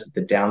conscious of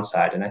the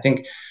downside. And I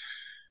think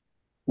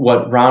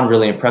what Ron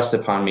really impressed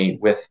upon me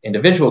with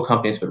individual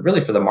companies, but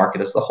really for the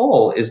market as a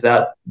whole, is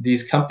that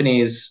these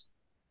companies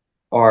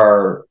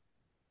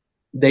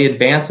they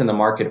advance in the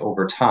market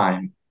over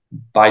time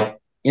by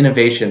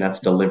innovation that's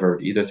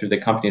delivered either through the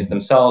companies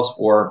themselves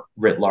or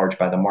writ large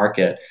by the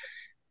market.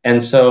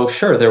 And so,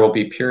 sure, there will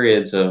be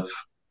periods of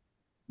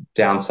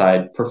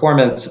downside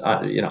performance,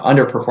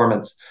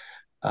 underperformance,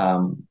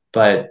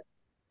 but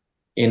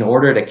in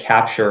order to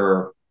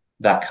capture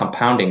that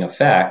compounding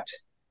effect,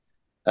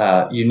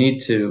 you need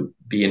to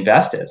be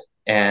invested.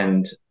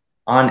 And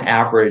on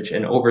average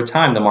and over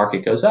time, the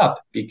market goes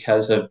up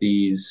because of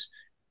these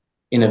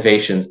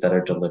innovations that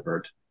are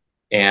delivered.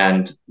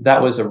 And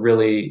that was a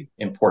really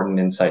important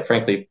insight,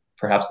 frankly,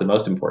 perhaps the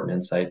most important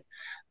insight.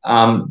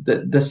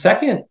 The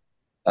second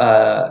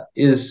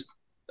is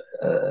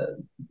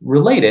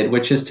related,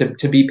 which is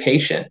to be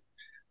patient.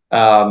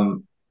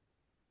 Um,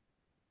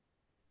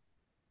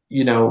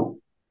 you know,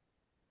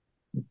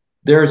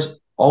 there's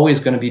always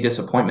going to be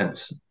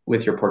disappointments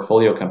with your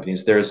portfolio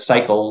companies. There's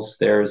cycles,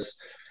 there's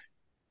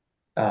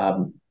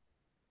um,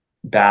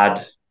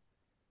 bad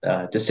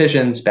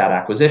decisions, bad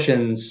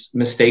acquisitions,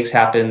 mistakes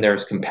happen,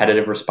 there's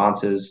competitive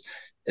responses.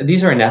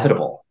 These are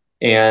inevitable.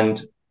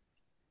 And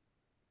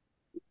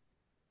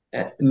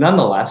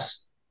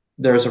nonetheless,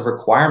 there's a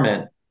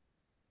requirement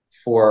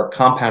for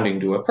compounding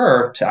to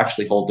occur to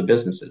actually hold the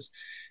businesses.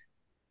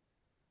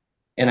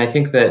 And I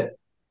think that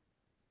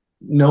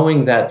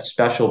knowing that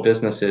special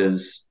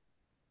businesses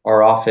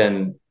are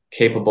often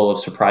capable of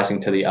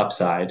surprising to the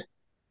upside,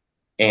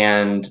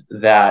 and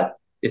that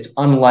it's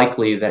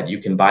unlikely that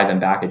you can buy them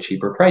back at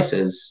cheaper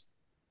prices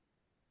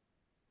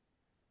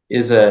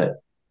is a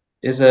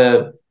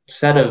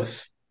set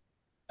of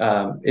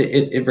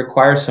it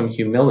requires some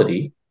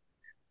humility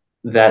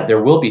that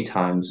there will be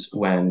times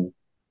when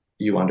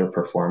you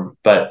underperform,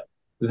 but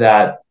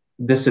that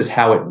this is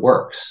how it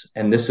works,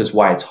 and this is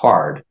why it's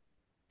hard,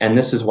 and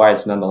this is why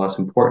it's nonetheless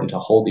important to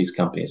hold these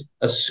companies,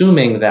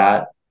 assuming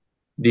that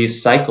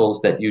these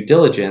cycles that you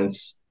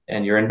diligence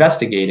and you're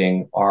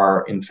investigating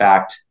are in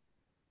fact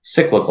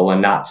cyclical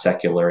and not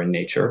secular in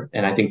nature.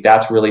 And I think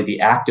that's really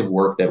the active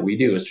work that we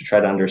do, is to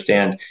try to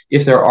understand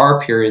if there are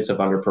periods of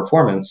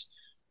underperformance,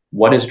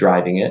 what is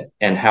driving it,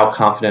 and how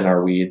confident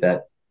are we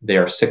that they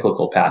are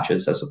cyclical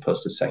patches as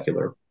opposed to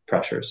secular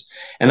pressures.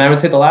 And I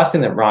would say the last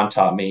thing that Ron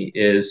taught me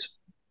is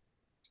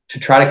to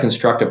try to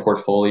construct a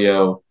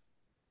portfolio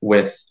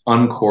with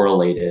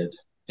uncorrelated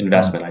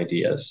investment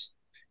ideas,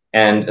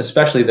 and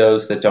especially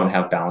those that don't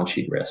have balance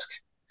sheet risk.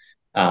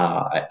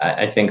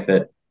 I think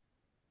that,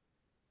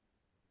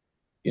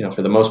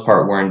 for the most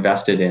part, we're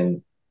invested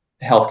in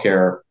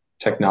healthcare,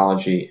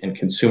 technology, and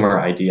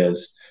consumer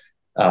ideas.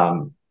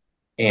 But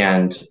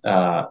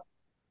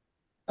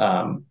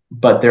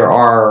there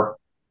are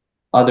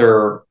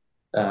other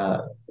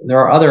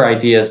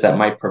ideas that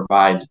might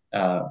provide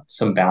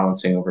some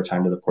balancing over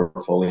time to the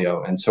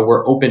portfolio, and so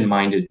we're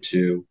open-minded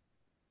to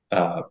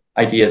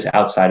ideas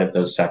outside of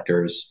those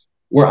sectors.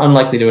 We're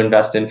unlikely to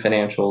invest in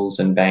financials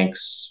and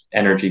banks,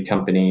 energy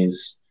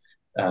companies,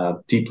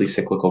 deeply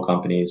cyclical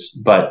companies,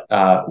 but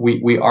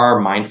we are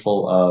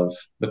mindful of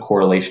the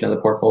correlation of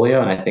the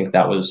portfolio, and I think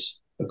that was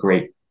a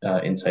great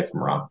insight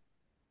from Ron.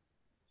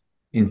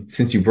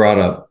 Since you brought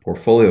up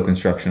portfolio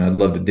construction, I'd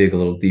love to dig a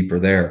little deeper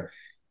there.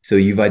 So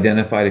you've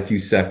identified a few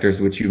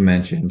sectors which you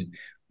mentioned.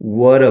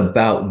 What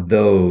about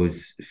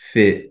those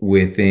fit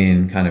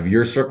within kind of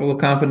your circle of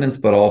competence,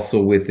 but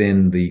also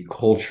within the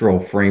cultural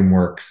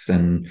frameworks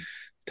and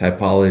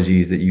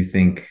typologies that you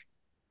think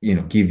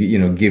give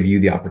you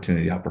the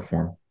opportunity to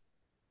outperform?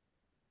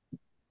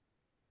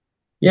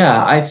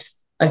 Yeah,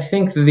 I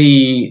think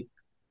the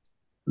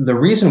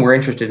reason we're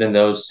interested in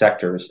those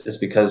sectors is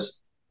because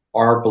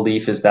our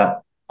belief is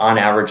that on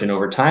average and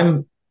over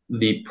time,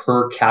 the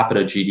per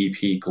capita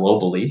GDP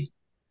globally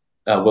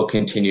will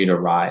continue to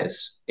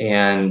rise.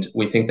 And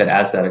we think that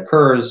as that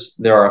occurs,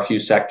 there are a few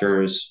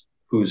sectors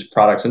whose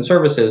products and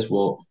services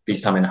will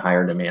become in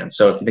higher demand.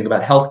 So if you think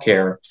about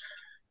healthcare,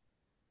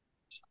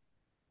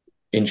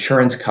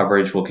 insurance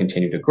coverage will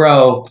continue to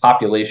grow,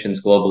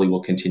 populations globally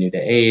will continue to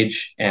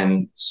age,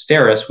 and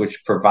STERIS,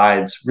 which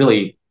provides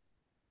really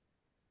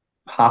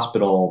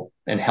hospital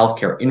and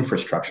healthcare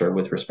infrastructure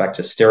with respect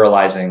to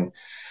sterilizing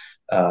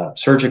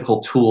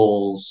surgical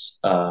tools,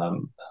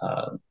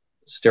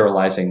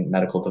 sterilizing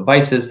medical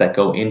devices that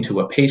go into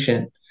a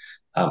patient.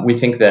 We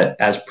think that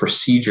as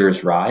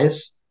procedures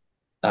rise,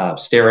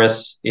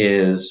 Steris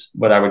is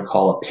what I would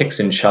call a picks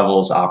and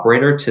shovels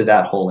operator to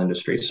that whole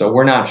industry. So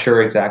we're not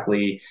sure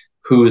exactly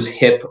whose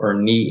hip or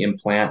knee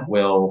implant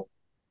will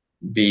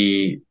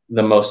be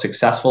the most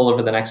successful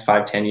over the next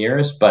 5-10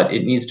 years, but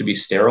it needs to be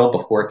sterile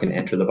before it can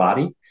enter the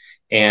body.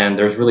 And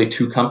there's really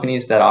two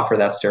companies that offer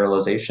that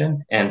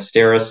sterilization. And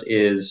Steris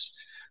is,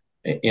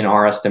 in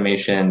our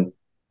estimation,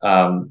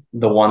 the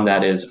one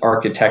that is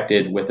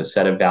architected with a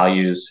set of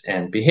values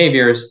and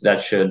behaviors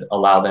that should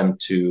allow them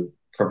to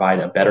provide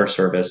a better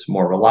service,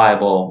 more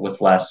reliable,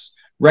 with less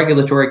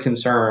regulatory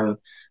concern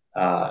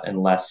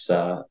and less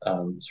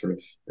sort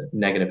of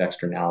negative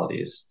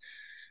externalities.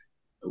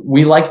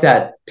 We like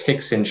that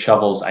picks and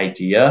shovels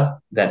idea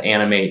that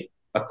animate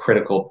a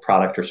critical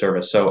product or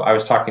service. So I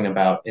was talking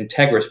about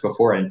Integris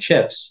before and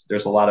chips.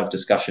 There's a lot of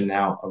discussion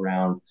now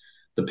around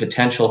the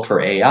potential for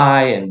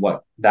AI and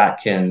what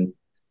that can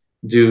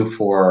do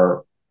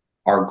for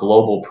our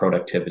global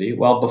productivity.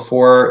 Well,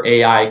 before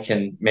AI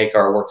can make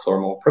our workflow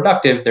more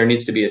productive, there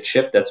needs to be a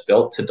chip that's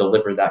built to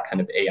deliver that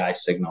kind of AI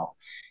signal.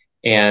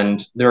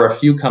 And there are a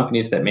few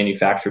companies that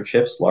manufacture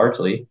chips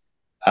largely,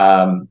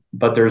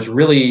 but there's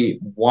really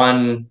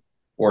one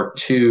or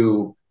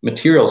two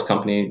materials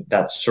company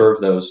that serve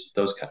those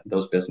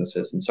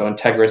businesses. And so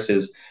Integris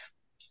is,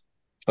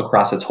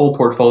 across its whole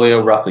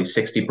portfolio, roughly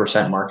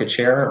 60% market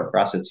share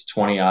across its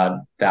 20 odd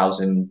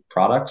thousand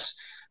products.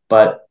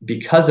 But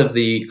because of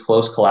the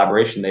close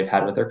collaboration they've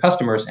had with their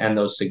customers and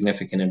those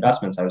significant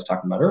investments I was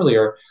talking about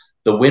earlier,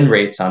 the win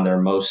rates on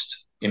their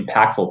most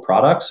impactful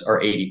products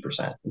are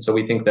 80%. And so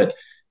we think that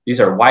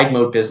these are wide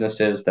moat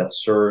businesses that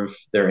serve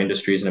their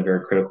industries in a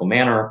very critical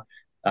manner.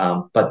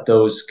 But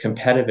those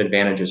competitive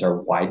advantages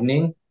are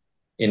widening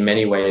in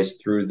many ways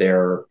through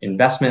their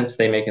investments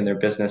they make in their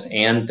business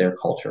and their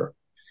culture.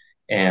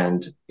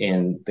 And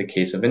in the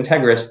case of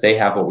Integris, they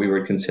have what we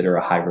would consider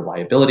a high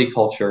reliability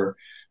culture.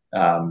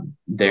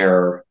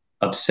 They're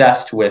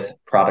obsessed with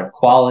product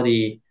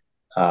quality,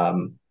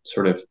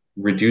 sort of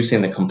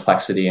reducing the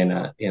complexity in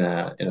a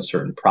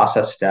certain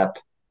process step.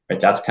 Right,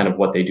 that's kind of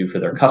what they do for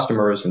their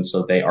customers, and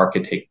so they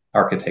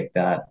architect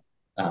that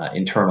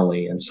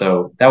internally. And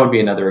so that would be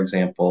another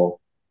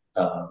example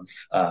of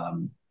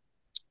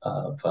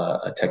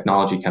a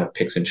technology kind of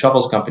picks and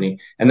shovels company.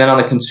 And then on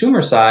the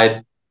consumer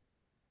side,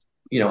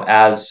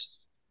 as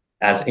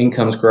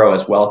incomes grow,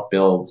 as wealth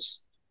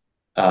builds,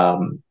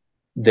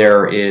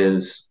 there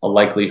is a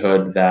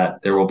likelihood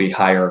that there will be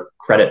higher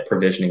credit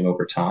provisioning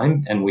over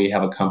time. And we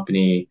have a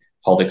company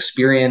called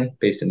Experian,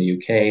 based in the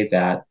UK,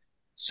 that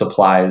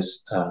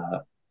supplies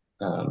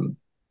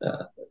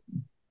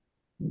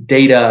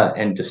data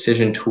and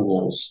decision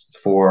tools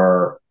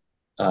for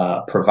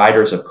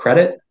providers of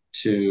credit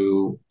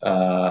to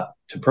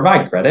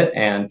provide credit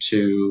and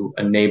to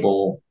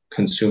enable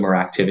consumer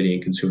activity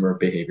and consumer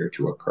behavior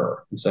to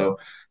occur. And so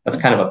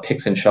that's kind of a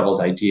picks and shovels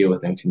idea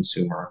within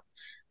consumer.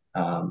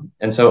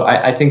 And so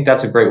I think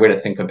that's a great way to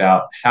think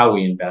about how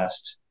we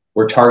invest.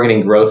 We're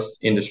targeting growth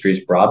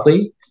industries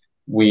broadly.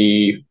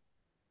 We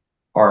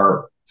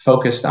are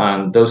focused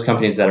on those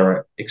companies that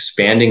are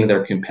expanding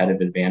their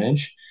competitive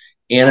advantage,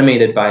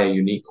 animated by a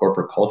unique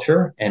corporate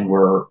culture, and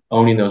we're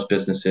owning those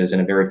businesses in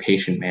a very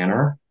patient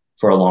manner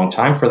for a long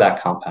time for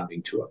that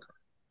compounding to occur.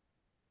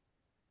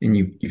 And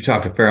you've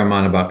talked a fair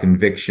amount about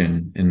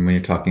conviction, and when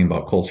you're talking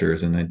about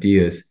cultures and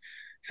ideas.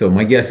 So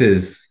my guess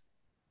is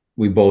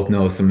we both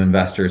know some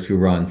investors who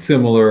run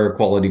similar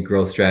quality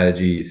growth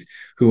strategies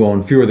who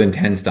own fewer than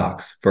 10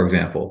 stocks, for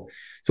example.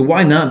 So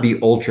why not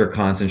be ultra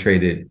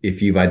concentrated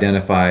if you've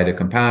identified a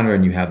compounder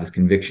and you have this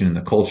conviction in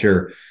the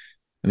culture?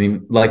 I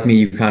mean, like me,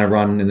 you kind of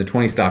run in the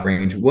 20 stock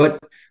range.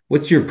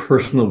 What's your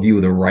personal view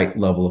of the right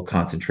level of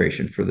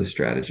concentration for this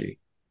strategy?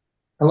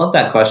 I love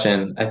that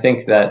question. I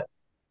think that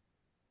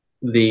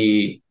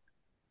the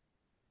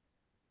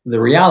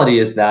reality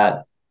is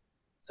that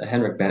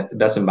Henrik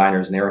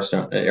Bessenbinder is an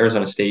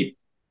Arizona State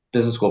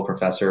Business School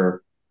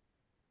professor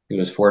who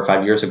was 4 or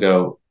 5 years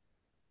ago,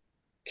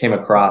 came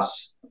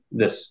across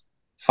this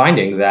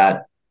finding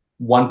that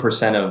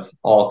 1% of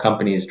all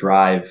companies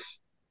drive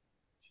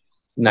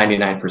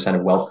 99%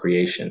 of wealth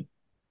creation.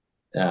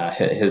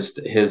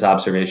 His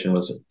observation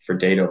was for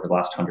data over the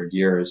last 100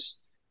 years.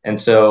 And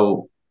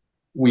so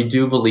we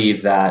do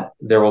believe that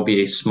there will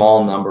be a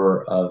small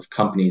number of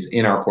companies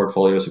in our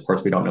portfolios. Of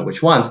course, we don't know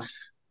which ones,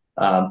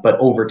 but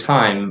over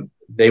time,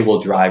 they will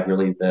drive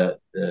really the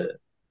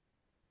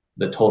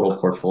total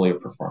portfolio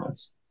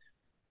performance.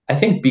 I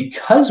think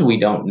because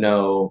we don't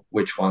know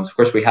which ones, of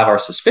course, we have our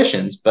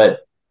suspicions,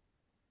 but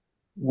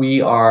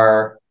we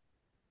are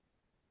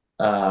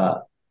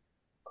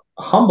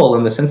humble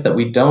in the sense that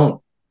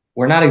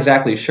we're not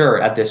exactly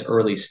sure at this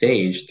early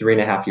stage,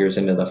 3.5 years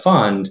into the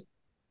fund,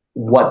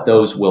 what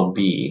those will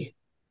be.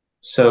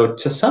 So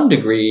to some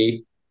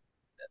degree,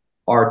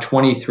 our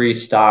 23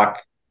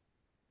 stock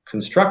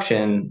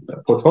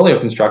portfolio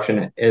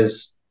construction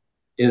is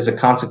a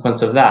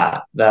consequence of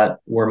that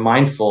we're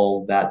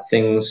mindful that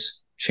things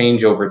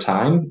change over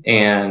time,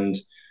 and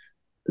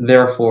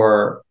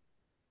therefore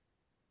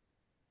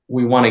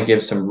we want to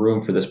give some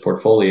room for this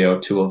portfolio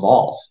to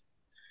evolve.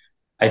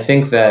 I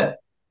think that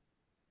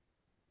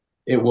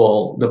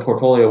the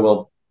portfolio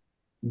will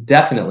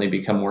definitely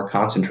become more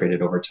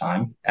concentrated over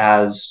time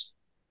as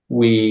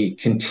we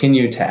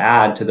continue to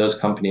add to those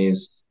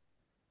companies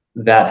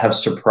that have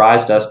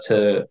surprised us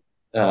to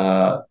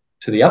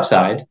the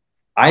upside,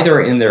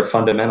 either in their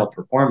fundamental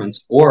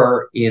performance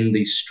or in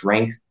the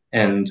strength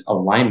and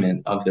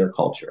alignment of their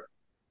culture.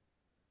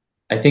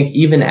 I think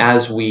even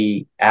as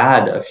we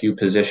add a few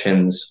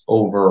positions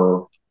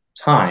over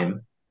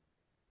time,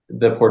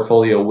 the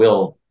portfolio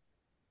will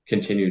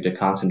continue to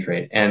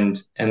concentrate.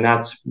 And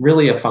that's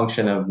really a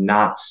function of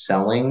not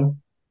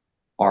selling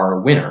our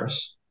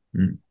winners,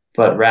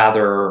 but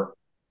rather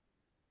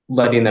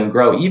letting them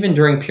grow, even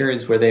during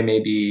periods where they may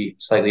be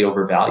slightly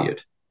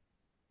overvalued.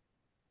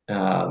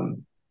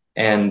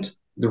 And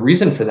the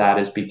reason for that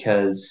is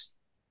because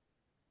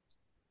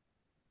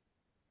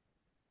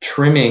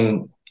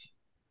trimming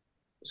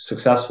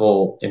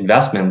successful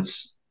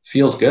investments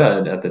feels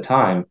good at the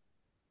time,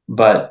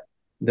 but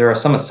there are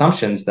some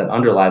assumptions that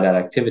underlie that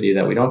activity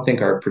that we don't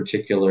think are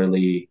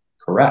particularly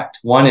correct.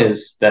 One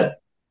is that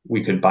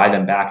we could buy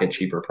them back at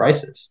cheaper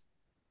prices.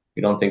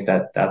 We don't think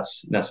that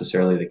that's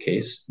necessarily the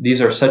case. These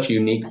are such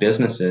unique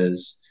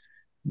businesses.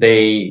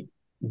 They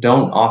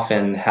don't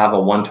often have a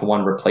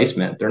one-to-one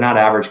replacement. They're not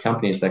average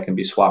companies that can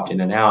be swapped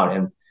in and out.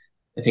 And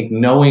I think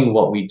knowing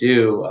what we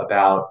do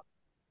about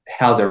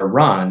how they're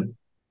run,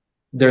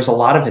 there's a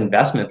lot of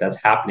investment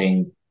that's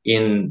happening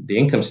in the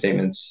income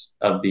statements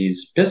of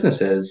these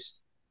businesses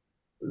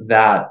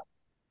that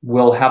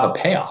will have a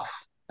payoff.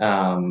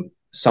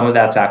 Some of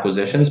that's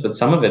acquisitions, but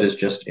some of it is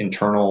just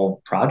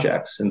internal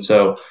projects. And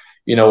so,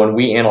 when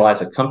we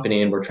analyze a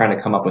company and we're trying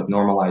to come up with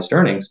normalized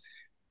earnings,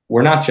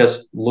 we're not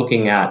just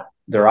looking at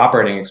their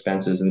operating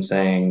expenses and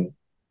saying,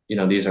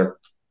 these are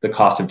the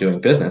cost of doing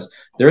business.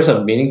 There's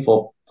a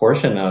meaningful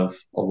portion of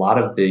a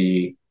lot of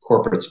the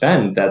corporate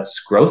spend that's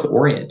growth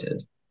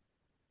oriented.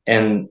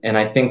 And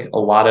I think a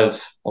lot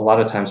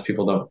of times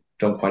people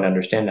don't quite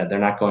understand that. They're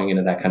not going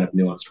into that kind of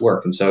nuanced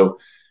work. And so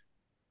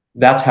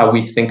that's how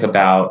we think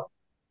about,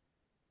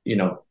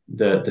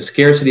 the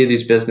scarcity of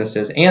these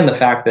businesses and the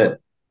fact that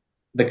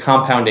the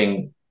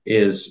compounding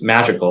is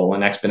magical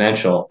and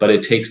exponential, but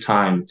it takes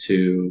time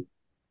to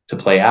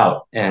play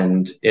out.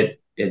 And it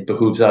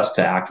behooves us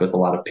to act with a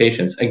lot of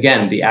patience.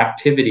 Again, the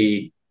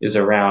activity is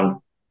around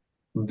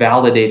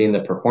validating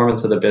the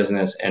performance of the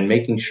business and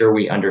making sure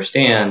we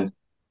understand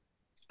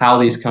how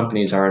these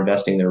companies are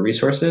investing their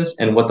resources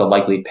and what the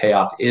likely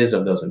payoff is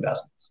of those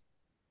investments.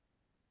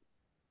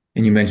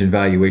 And you mentioned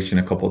valuation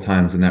a couple of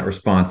times in that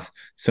response.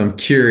 So I'm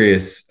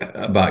curious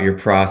about your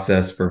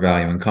process for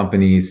valuing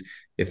companies,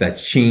 if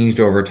that's changed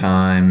over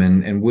time,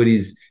 and what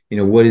is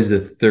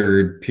the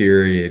third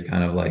period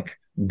kind of like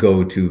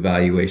go-to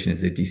valuation?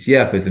 Is it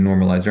DCF? Is it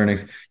normalized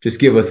earnings? Just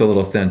give us a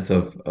little sense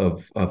of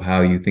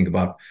how you think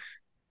about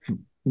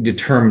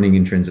determining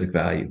intrinsic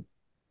value.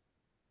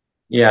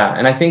 Yeah,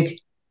 and I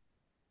think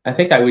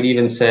I would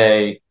even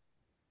say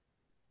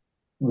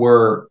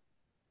we're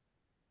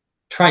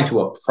trying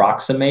to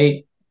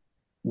approximate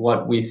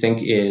what we think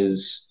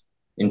is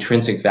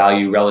intrinsic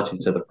value relative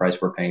to the price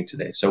we're paying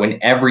today. So in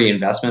every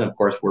investment, of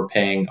course, we're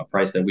paying a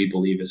price that we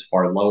believe is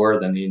far lower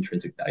than the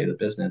intrinsic value of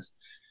the business.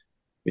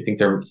 We think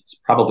there's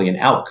probably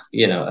a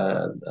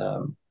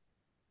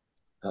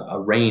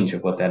range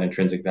of what that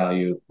intrinsic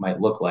value might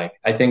look like.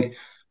 I think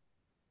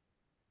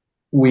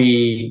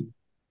we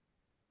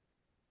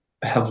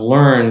have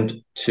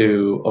learned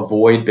to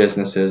avoid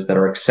businesses that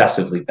are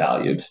excessively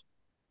valued.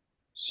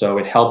 So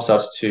it helps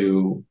us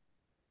to,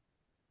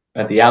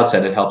 at the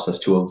outset, it helps us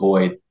to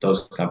avoid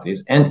those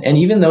companies and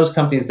even those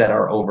companies that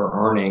are over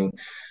earning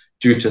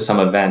due to some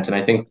event. And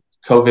I think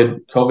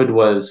COVID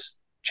was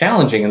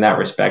challenging in that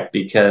respect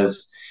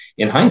because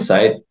in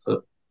hindsight,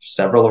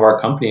 several of our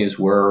companies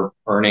were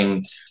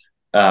earning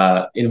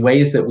in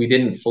ways that we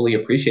didn't fully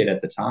appreciate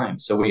at the time.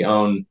 So we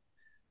own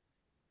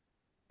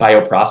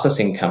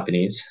bioprocessing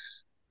companies,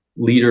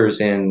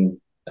 leaders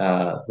in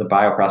the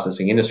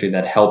bioprocessing industry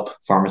that help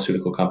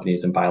pharmaceutical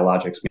companies and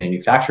biologics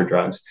manufacture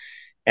drugs.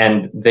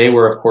 And they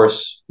were, of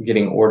course,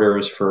 getting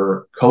orders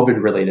for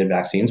COVID-related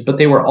vaccines, but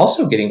they were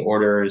also getting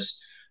orders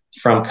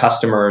from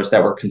customers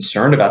that were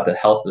concerned about the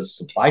health of the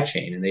supply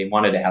chain, and they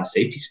wanted to have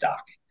safety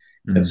stock.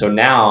 Mm-hmm. And so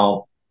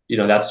now,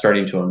 that's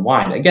starting to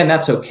unwind. Again,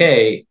 that's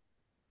okay.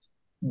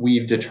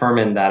 We've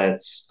determined that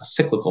it's a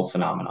cyclical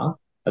phenomenon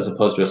as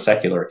opposed to a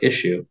secular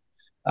issue.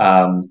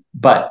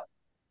 But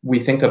we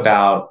think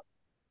about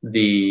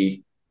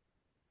the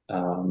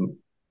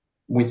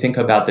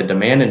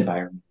demand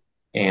environment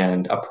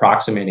and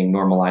approximating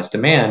normalized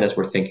demand as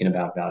we're thinking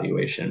about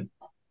valuation.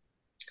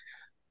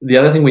 The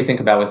other thing we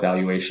think about with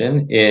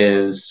valuation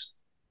is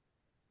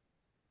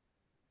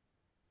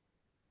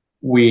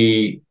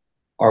we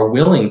are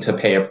willing to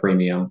pay a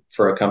premium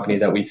for a company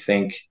that we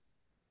think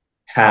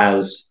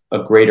has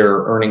a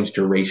greater earnings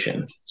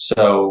duration.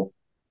 So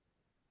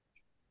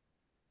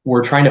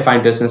we're trying to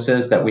find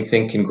businesses that we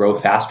think can grow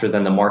faster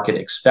than the market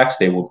expects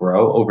they will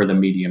grow over the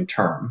medium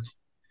term.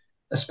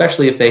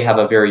 especially if they have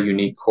a very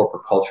unique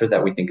corporate culture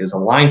that we think is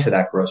aligned to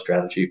that growth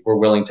strategy, we're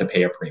willing to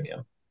pay a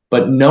premium.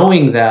 But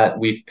knowing that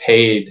we've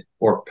paid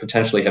or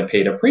potentially have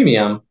paid a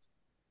premium,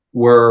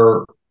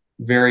 we're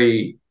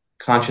very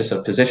conscious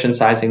of position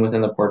sizing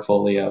within the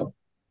portfolio.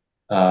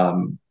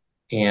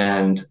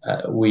 And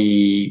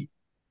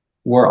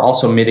we're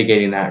also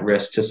mitigating that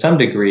risk to some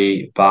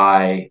degree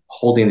by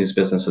holding these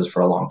businesses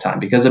for a long time.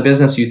 Because a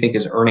business you think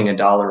is earning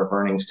 $1 of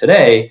earnings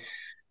today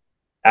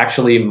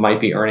actually might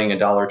be earning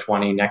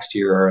 $1.20 next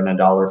year and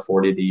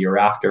 $1.40 the year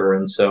after.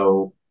 And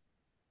so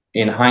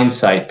in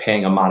hindsight,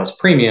 paying a modest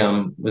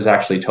premium was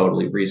actually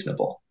totally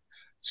reasonable.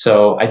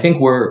 So I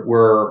think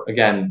we're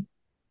again,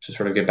 to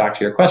sort of get back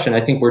to your question,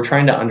 I think we're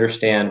trying to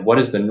understand what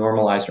is the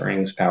normalized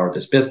earnings power of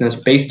this business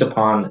based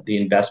upon the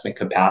investment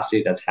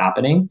capacity that's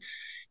happening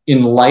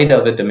in light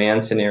of a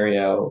demand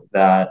scenario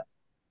that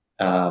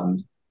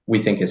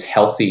we think is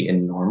healthy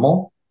and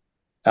normal,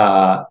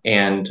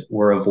 and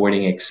we're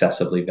avoiding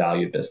excessively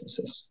valued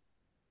businesses.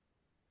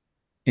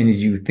 And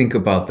as you think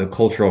about the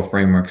cultural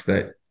frameworks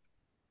that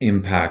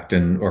impact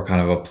and or kind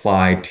of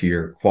apply to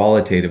your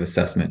qualitative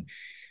assessment,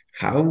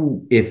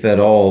 how, if at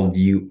all, do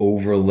you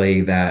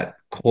overlay that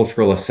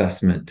cultural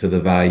assessment to the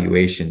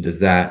valuation?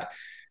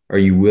 Are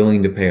you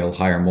willing to pay a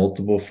higher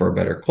multiple for a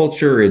better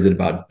culture? Is it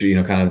about,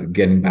 kind of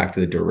getting back to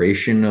the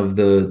duration of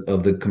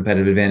the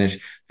competitive advantage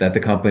that the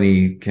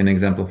company can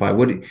exemplify?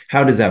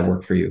 How does that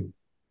work for you?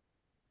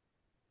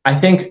 I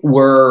think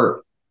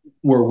we're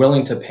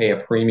willing to pay a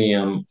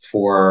premium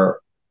for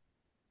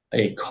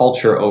a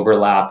culture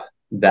overlap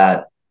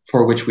that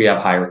for which we have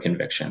higher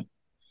conviction.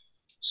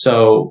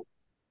 So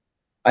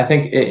I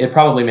think it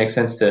probably makes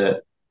sense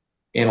to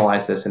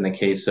analyze this in the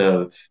case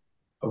of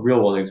a real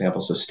world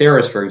example. So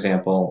Steris, for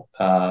example,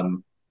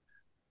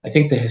 I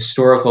think the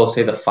historical,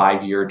 say the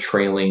 5-year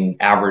trailing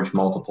average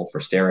multiple for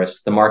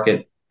Steris, the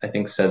market, I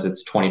think, says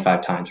it's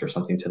 25 times or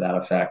something to that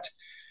effect.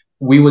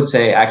 We would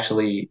say,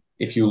 actually,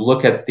 if you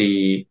look at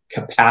the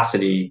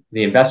capacity,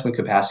 the investment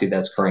capacity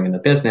that's occurring in the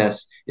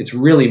business, it's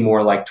really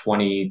more like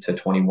 20 to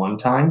 21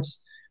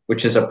 times,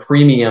 which is a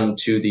premium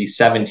to the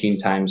 17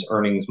 times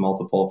earnings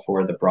multiple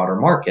for the broader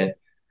market.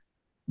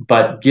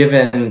 But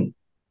given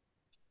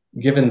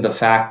the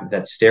fact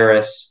that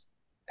Steris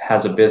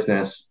has a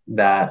business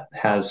that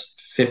has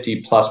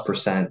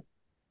 50+%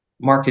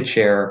 market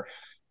share,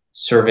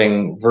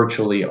 serving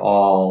virtually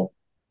all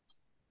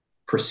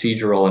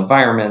procedural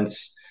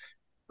environments,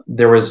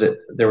 there was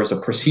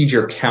a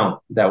procedure count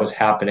that was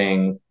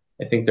happening.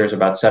 I think there's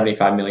about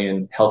 75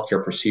 million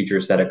healthcare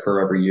procedures that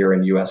occur every year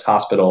in US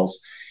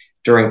hospitals.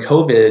 During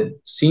COVID,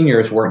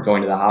 seniors weren't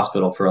going to the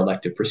hospital for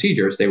elective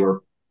procedures. They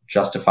were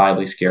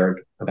justifiably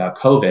scared about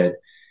COVID.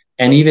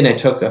 And even it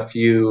took a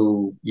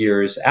few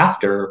years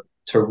after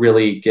to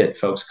really get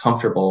folks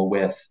comfortable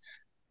with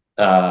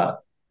the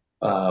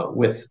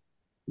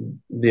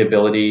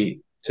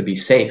ability to be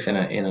safe in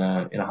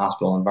a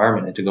hospital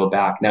environment and to go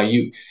back. Now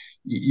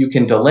you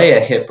can delay a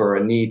hip or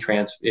a knee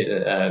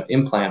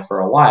implant for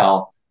a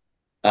while,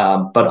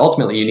 but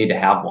ultimately you need to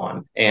have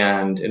one,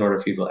 and in order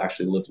for people to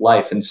actually live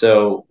life. And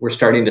so we're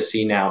starting to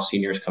see now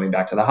seniors coming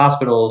back to the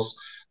hospitals.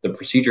 The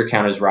procedure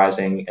count is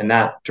rising, and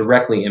that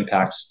directly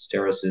impacts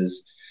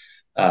Steris's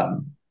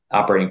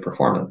operating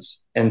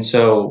performance. And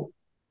so,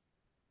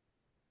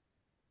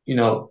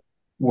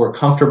 we're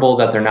comfortable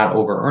that they're not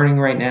over earning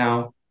right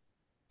now.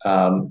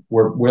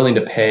 We're willing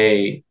to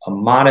pay a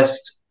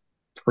modest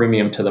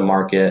premium to the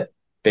market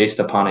based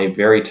upon a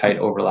very tight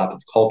overlap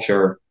of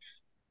culture.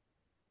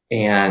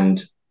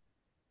 And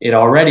it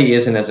already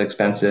isn't as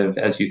expensive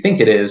as you think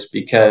it is,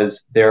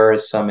 because there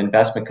is some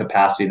investment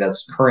capacity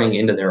that's occurring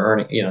into their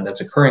earning,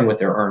 that's occurring with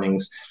their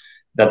earnings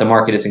that the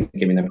market isn't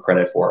giving them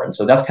credit for. And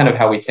so that's kind of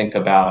how we think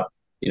about,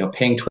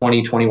 paying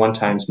 20, 21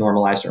 times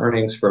normalized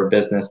earnings for a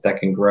business that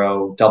can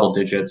grow double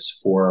digits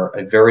for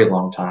a very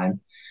long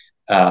time.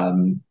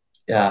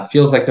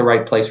 Feels like the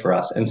right place for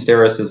us. And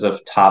Steris is a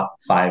top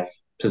 5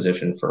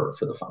 position for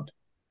the fund.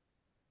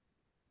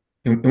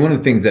 And one of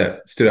the things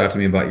that stood out to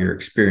me about your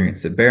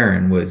experience at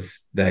Barron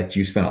was that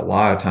you spent a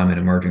lot of time in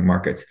emerging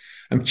markets.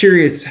 I'm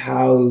curious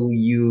how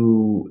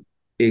you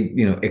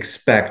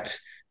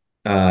expect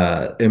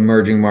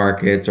emerging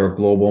markets or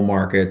global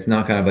markets,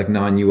 not kind of like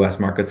non-US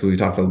markets we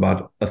talked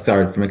about,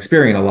 aside from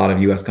experiencing a lot of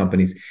US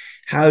companies.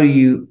 How do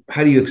you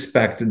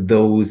expect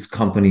those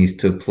companies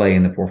to play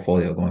in the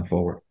portfolio going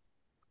forward?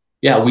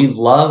 Yeah, we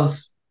love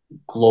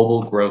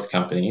global growth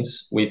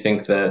companies. We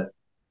think that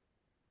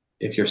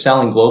if you're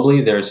selling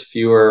globally, there's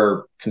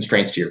fewer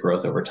constraints to your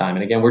growth over time.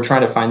 And again, we're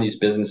trying to find these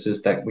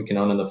businesses that we can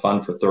own in the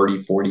fund for 30,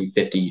 40,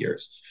 50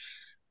 years.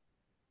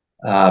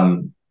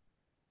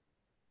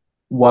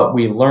 What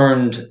we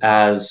learned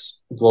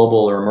as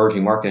global or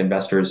emerging market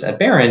investors at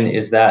Barron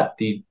is that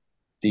the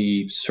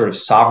sort of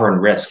sovereign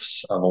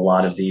risks of a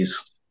lot of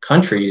these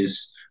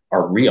countries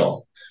are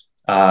real.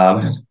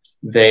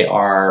 There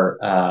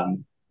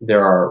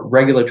are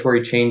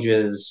regulatory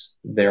changes.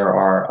 There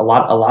are a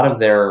lot of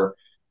their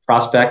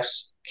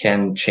prospects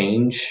can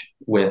change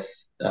with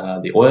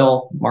the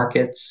oil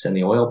markets and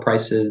the oil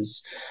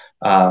prices.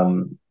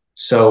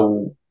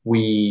 So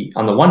we,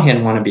 on the one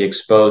hand, want to be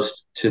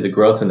exposed to the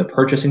growth and the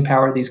purchasing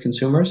power of these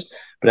consumers,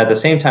 but at the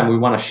same time, we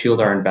want to shield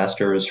our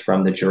investors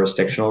from the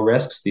jurisdictional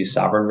risks, these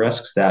sovereign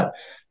risks that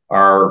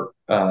are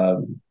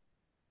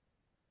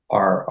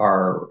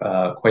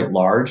quite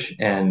large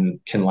and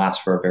can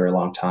last for a very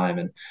long time.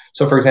 And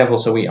so, for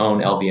example, we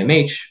own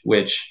LVMH,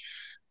 which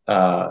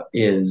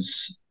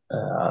is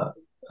a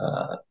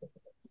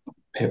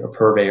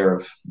purveyor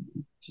of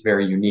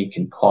very unique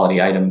and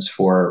quality items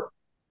for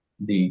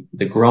the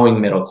growing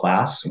middle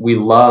class. We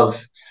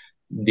love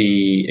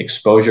the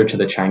exposure to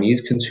the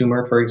Chinese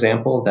consumer, for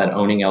example, that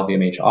owning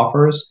LVMH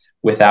offers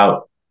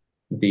without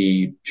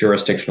the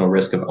jurisdictional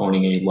risk of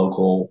owning a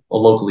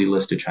locally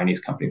listed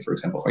Chinese company, for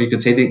example. Or you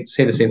could say the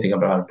same thing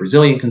about a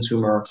Brazilian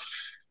consumer.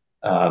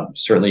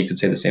 Certainly, you could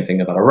say the same thing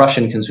about a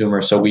Russian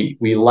consumer. So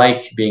we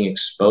like being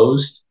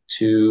exposed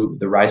to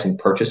the rising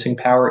purchasing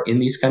power in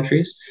these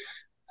countries,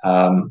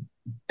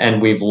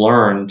 and we've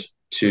learned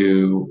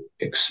to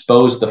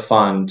expose the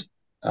fund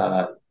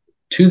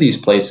to these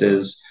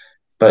places,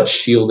 but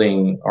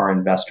shielding our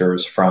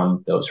investors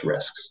from those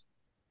risks.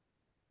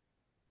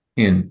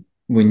 And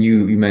when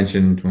you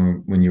mentioned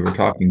when you were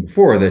talking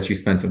before that you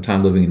spent some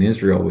time living in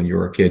Israel when you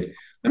were a kid,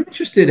 I'm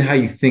interested how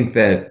you think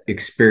that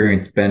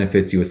experience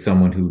benefits you as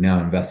someone who now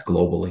invests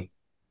globally.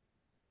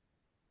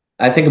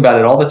 I think about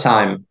it all the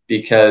time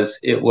because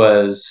it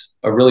was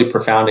a really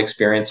profound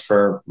experience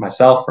for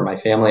myself, for my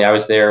family. I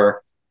was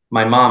there.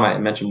 My mom, I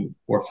mentioned,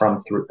 we're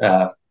from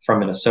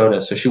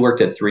Minnesota, so she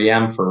worked at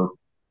 3M for,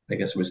 I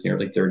guess it was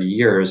nearly 30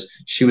 years.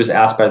 She was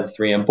asked by the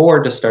 3M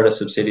board to start a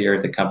subsidiary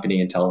of the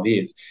company in Tel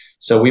Aviv.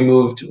 So we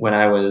moved when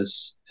I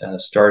was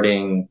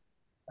starting,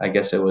 I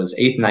guess it was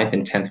eighth, ninth,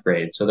 and 10th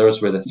grade. So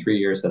those were the 3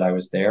 years that I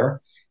was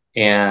there.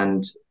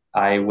 And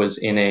I was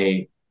in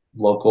a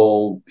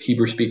local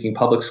Hebrew speaking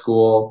public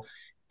school.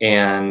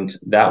 And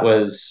that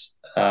was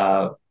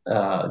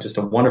just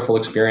a wonderful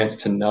experience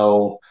to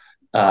know,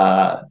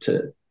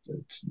 to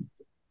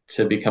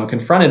become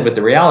confronted with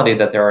the reality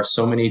that there are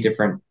so many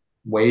different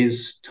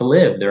ways to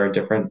live. There are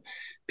different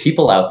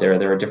people out there.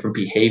 There are different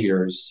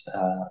behaviors.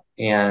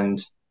 And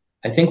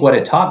I think what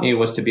it taught me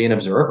was to be an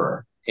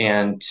observer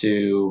and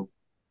to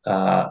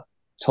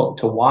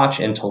watch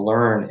and to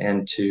learn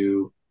and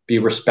to be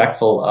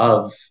respectful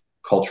of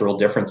cultural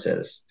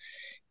differences.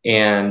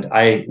 And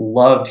I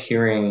loved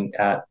hearing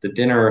at the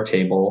dinner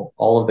table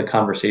all of the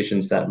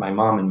conversations that my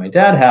mom and my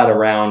dad had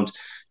around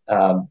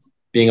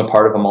being a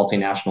part of a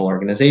multinational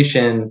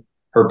organization.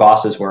 Her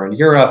bosses were in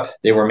Europe.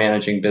 They were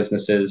managing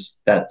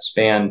businesses that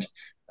spanned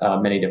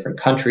many different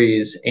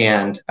countries.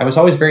 And I was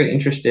always very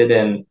interested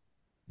in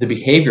the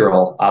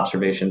behavioral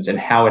observations and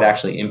how it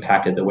actually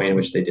impacted the way in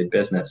which they did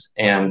business.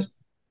 And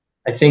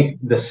I think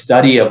the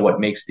study of what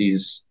makes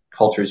these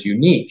cultures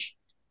unique,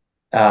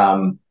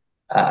 I'm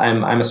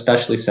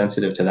especially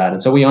sensitive to that.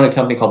 And so we own a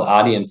company called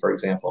Adyen, for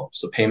example,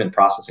 so payment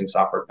processing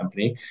software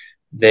company.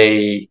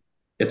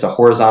 It's a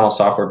horizontal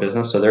software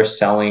business, so they're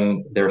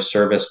selling their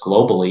service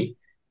globally.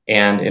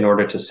 And in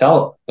order to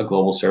sell a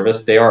global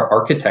service, they are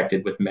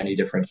architected with many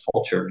different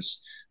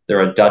cultures.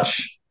 They're a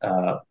Dutch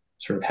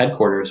sort of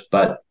headquarters,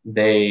 but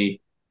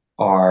they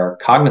are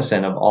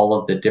cognizant of all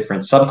of the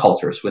different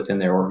subcultures within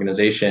their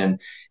organization.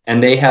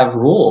 And they have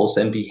rules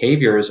and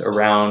behaviors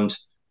around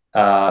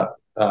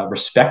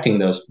respecting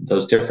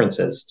those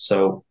differences.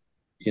 So,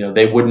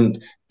 they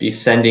wouldn't be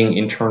sending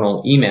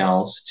internal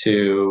emails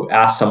to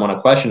ask someone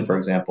a question, for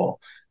example.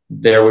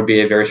 There would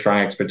be a very strong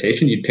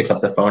expectation. You'd pick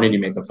up the phone and you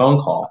make a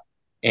phone call.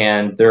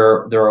 And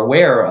they're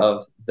aware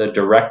of the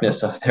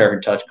directness of their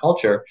Dutch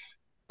culture.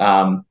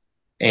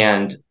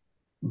 And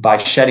by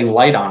shedding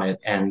light on it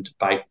and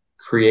by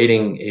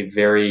creating a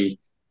very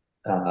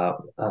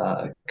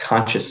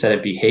conscious set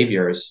of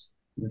behaviors,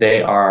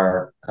 they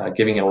are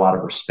giving it a lot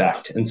of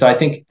respect. And so I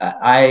think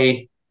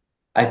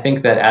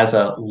that as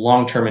a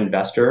long-term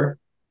investor,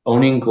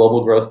 owning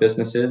global growth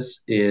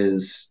businesses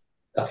is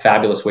a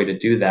fabulous way to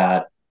do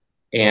that.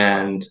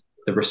 And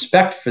the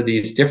respect for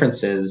these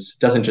differences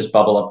doesn't just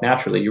bubble up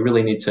naturally. You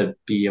really need to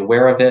be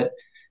aware of it,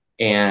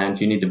 and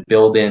you need to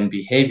build in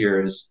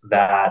behaviors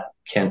that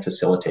can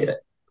facilitate it.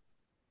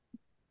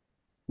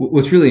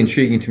 What's really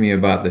intriguing to me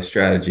about this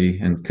strategy,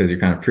 and because you're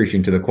kind of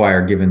preaching to the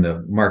choir, given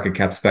the market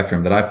cap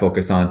spectrum that I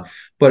focus on,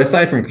 but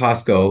aside from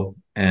Costco,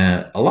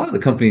 a lot of the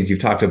companies you've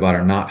talked about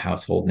are not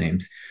household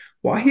names.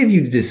 Why have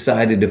you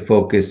decided to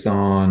focus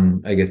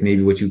on, I guess,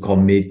 maybe what you call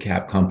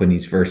mid-cap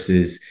companies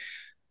versus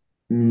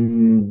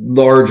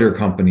larger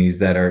companies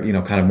that are,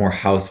 kind of more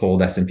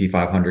household S&P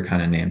 500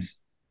 kind of names?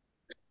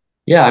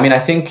 Yeah, I mean, I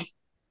think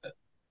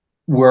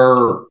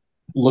we're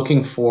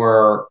looking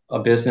for a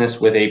business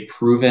with a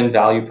proven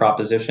value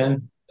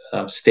proposition,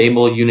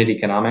 stable unit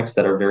economics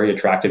that are very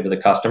attractive to the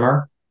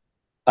customer,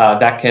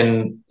 that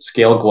can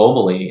scale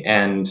globally.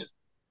 And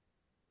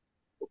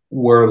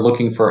we're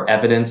looking for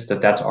evidence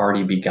that that's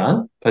already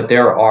begun, but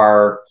there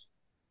are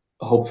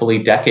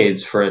hopefully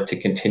decades for it to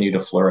continue to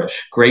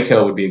flourish.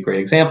 Graco would be a great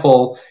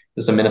example.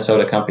 This is a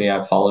Minnesota company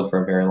I've followed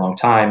for a very long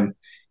time,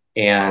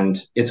 and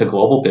it's a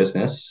global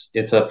business.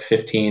 It's a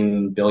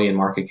 15 billion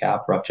market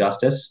cap, rough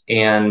justice,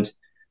 and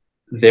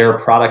their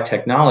product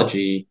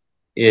technology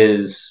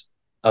is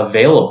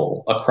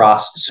available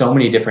across so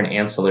many different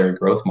ancillary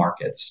growth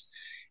markets,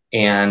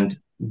 and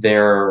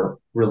their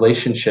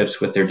relationships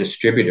with their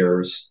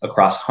distributors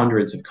across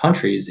hundreds of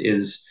countries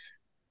is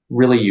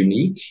really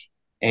unique.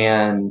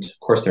 And of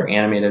course, they're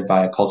animated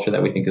by a culture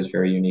that we think is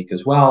very unique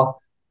as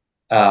well.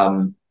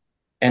 Um,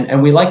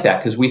 and we like that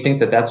because we think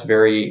that that's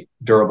very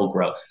durable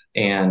growth.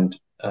 And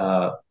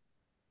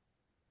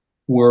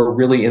we're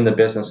really in the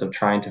business of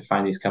trying to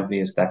find these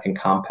companies that can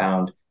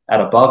compound at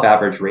above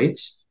average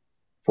rates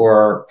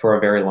for a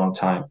very long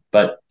time.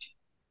 But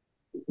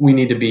we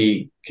need to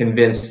be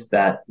convinced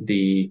that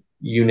the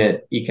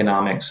unit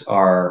economics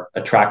are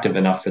attractive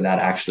enough for that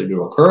actually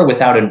to occur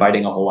without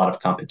inviting a whole lot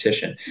of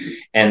competition.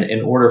 And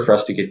in order for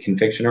us to get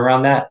conviction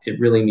around that, it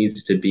really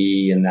needs to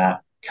be in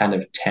that kind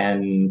of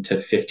 10 to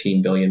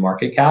 15 billion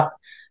market cap,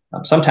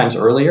 sometimes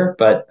earlier,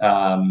 but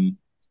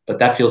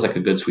that feels like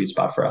a good sweet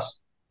spot for us.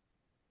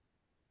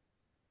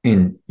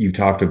 And you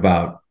talked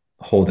about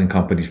holding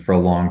companies for a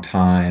long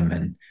time,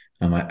 and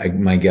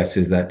my guess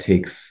is that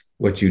takes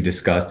what you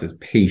discussed as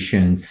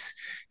patience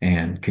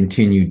and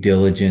continued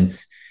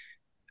diligence.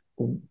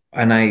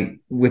 And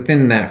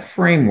within that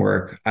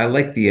framework, I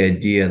like the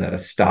idea that a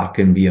stock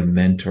can be a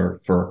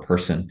mentor for a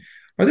person.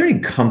 Are there any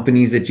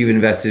companies that you've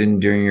invested in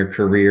during your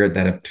career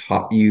that have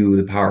taught you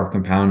the power of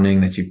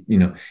compounding,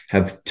 that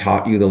have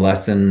taught you the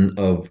lesson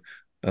of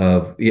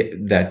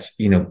that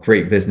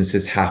great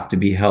businesses have to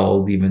be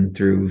held even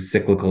through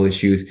cyclical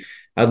issues?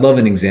 I'd love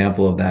an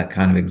example of that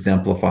kind of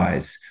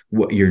exemplifies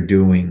what you're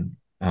doing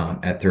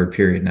at Third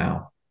Period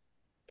now.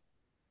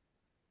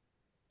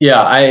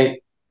 Yeah,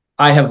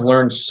 I have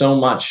learned so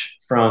much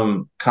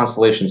from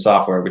Constellation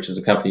Software, which is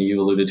a company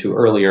you alluded to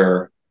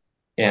earlier.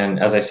 And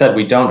as I said,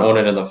 we don't own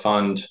it in the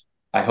fund.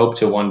 I hope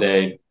to one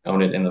day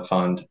own it in the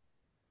fund.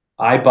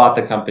 I bought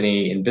the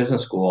company in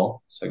business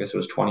school, so I guess it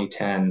was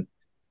 2010,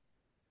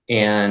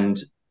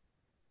 and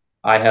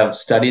I have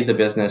studied the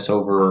business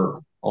over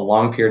a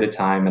long period of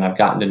time, and I've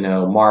gotten to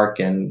know Mark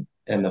and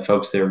the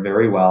folks there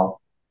very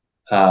well.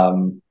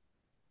 Um,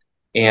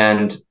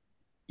 and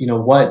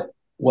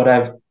what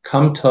I've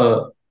come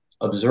to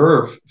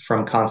observe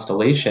from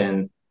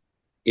Constellation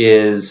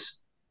is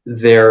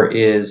there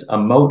is a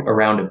moat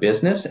around a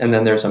business, and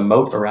then there's a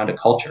moat around a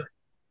culture.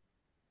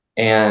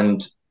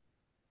 And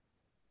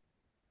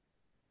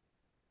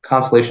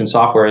Constellation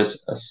Software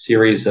is a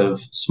series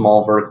of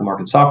small vertical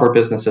market software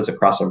businesses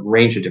across a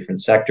range of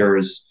different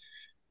sectors.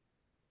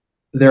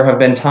 There have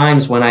been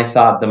times when I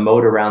thought the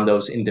moat around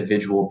those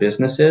individual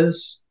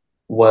businesses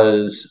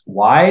was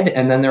wide.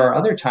 And then there are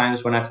other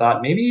times when I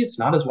thought maybe it's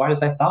not as wide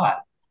as I thought.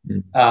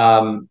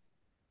 Mm.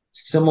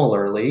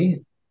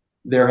 Similarly,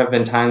 there have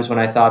been times when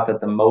I thought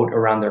that the moat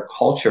around their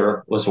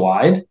culture was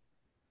wide.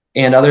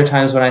 And other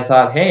times when I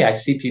thought, hey, I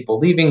see people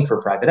leaving for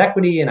private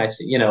equity, and I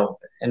see,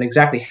 and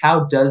exactly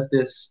how does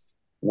this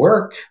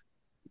work?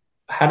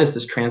 How does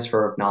this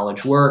transfer of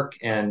knowledge work,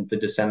 and the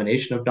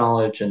dissemination of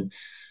knowledge? And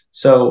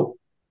so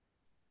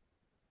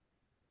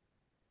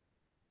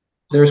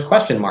there's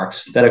question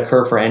marks that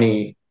occur for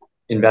any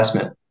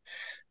investment.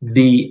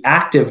 The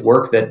active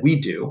work that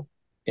we do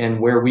and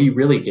where we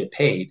really get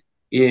paid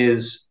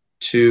is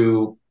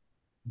to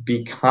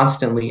be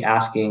constantly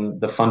asking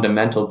the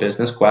fundamental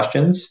business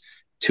questions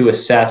to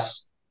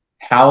assess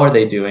how are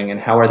they doing and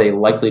how are they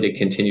likely to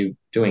continue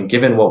doing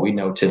given what we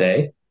know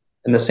today.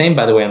 And the same,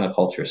 by the way, on the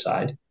culture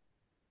side,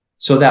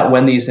 so that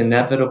when these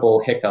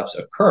inevitable hiccups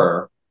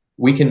occur,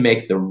 we can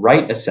make the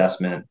right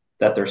assessment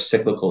that they're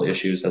cyclical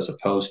issues as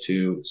opposed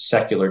to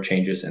secular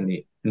changes in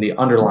the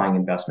underlying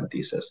investment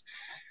thesis.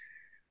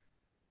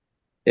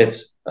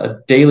 It's a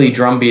daily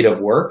drumbeat of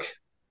work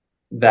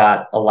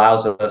that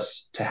allows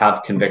us to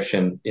have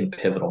conviction in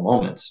pivotal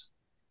moments.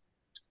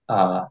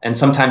 And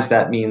sometimes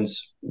that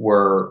means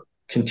we're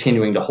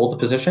continuing to hold the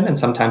position, and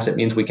sometimes it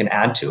means we can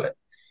add to it.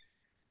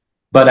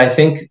 But I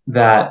think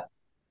that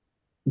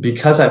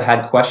because I've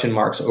had question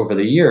marks over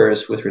the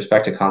years with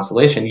respect to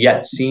Constellation,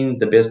 yet seen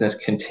the business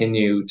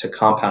continue to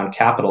compound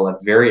capital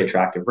at very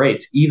attractive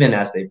rates, even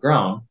as they've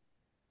grown,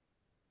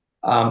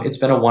 it's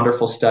been a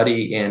wonderful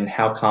study in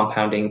how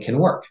compounding can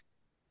work.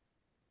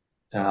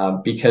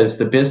 Because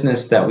the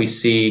business that we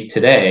see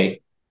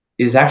today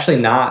is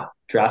actually not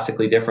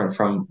drastically different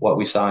from what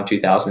we saw in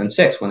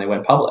 2006 when they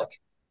went public.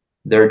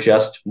 They're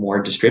just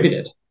more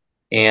distributed,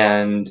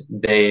 and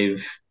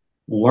they've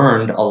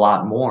learned a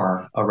lot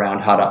more around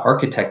how to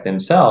architect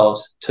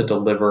themselves to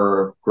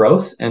deliver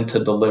growth and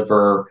to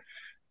deliver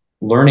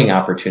learning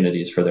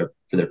opportunities for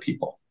their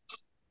people.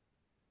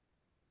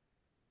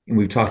 And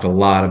we've talked a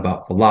lot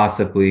about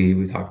philosophy,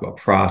 we've talked about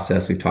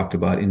process, we've talked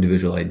about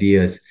individual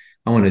ideas.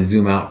 I want to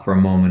zoom out for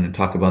a moment and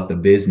talk about the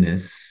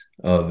business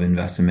of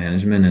investment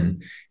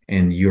management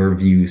and your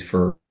views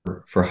for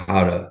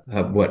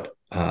what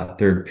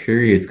Third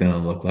Period is going to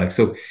look like.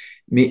 So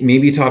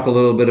maybe talk a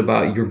little bit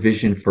about your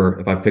vision for,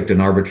 if I picked an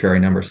arbitrary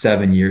number,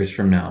 7 years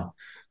from now.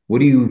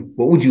 What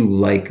would you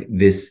like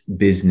this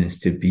business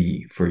to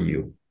be for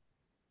you?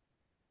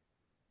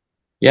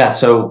 Yeah.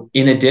 So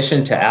in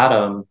addition to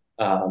Adam,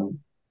 um,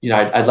 2 things. One is, I think, the business is going to continue to compound capital at very attractive rates, even as they've grown. It's been a wonderful study in how compounding can work.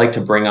 I'd like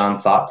to bring on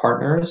thought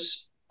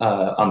partners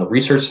on the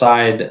research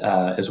side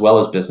as well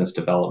as business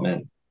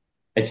development.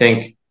 I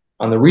think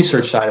on the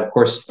research side, of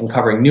course,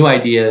 uncovering new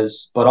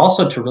ideas, but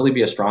also to really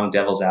be a strong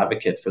devil's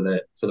advocate for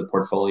the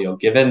portfolio,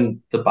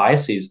 given the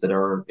biases that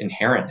are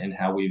inherent in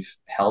how we've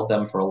held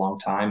them for a long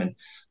time. And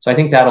so I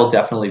think that'll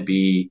definitely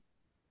be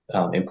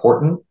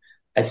important.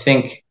 I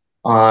think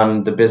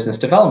on the business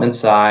development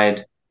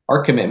side,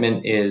 our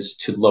commitment is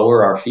to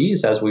lower our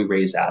fees as we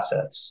raise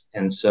assets.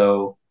 And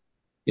so,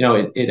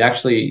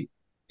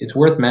 it's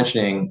worth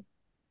mentioning.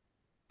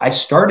 I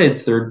started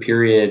third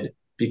period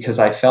because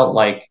I felt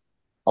like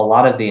a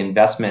lot of the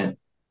investment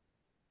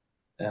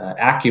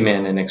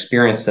acumen and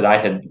experience that I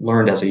had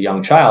learned as a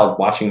young child,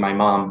 watching my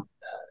mom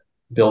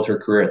build her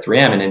career at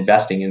 3M and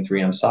investing in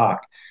 3M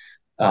stock,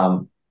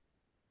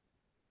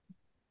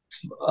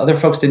 other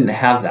folks didn't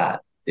have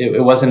that.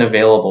 It wasn't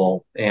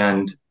available.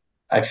 And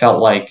I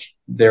felt like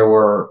there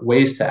were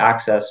ways to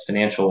access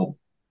financial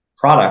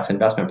products,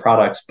 investment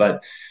products,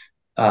 but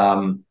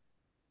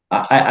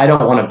I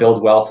don't want to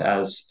build wealth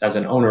as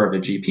an owner of a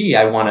GP.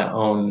 I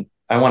want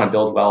to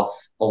build wealth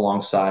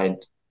alongside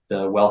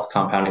the wealth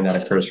compounding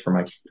that occurs for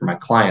my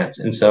clients.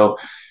 And so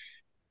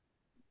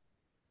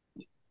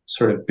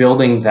sort of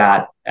building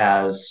that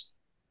as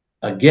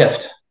a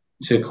gift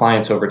to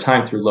clients over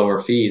time through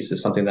lower fees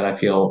is something that I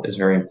feel is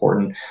very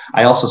important.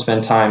 I also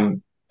spend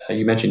time,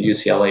 you mentioned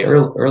UCLA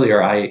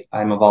earlier.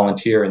 I'm a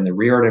volunteer in the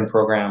Reardon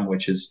program,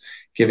 which is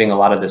giving a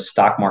lot of this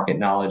stock market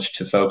knowledge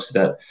to folks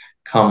that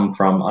come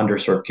from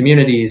underserved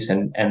communities,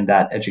 and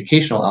that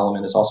educational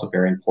element is also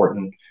very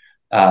important.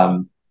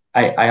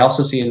 I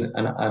also see an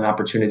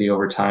opportunity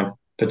over time,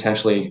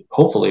 potentially,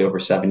 hopefully over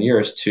 7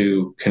 years,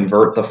 to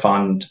convert the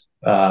fund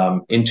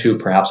into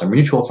perhaps a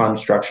mutual fund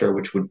structure,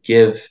 which would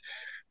give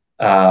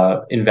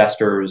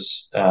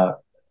investors,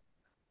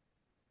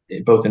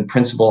 both in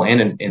principle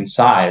and in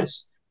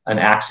size, an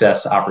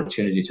access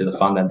opportunity to the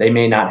fund that they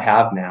may not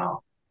have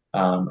now,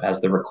 as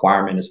the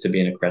requirement is to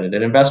be an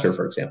accredited investor,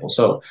 for example.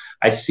 So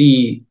I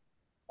see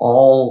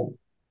all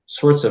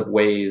sorts of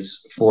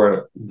ways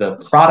for the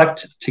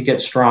product to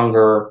get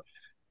stronger,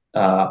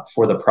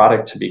 for the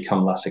product to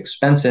become less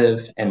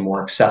expensive and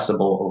more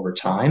accessible over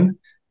time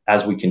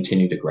as we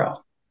continue to grow.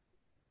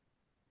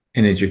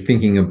 And as you're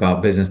thinking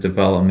about business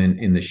development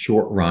in the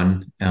short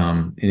run,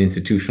 an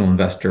institutional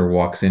investor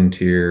walks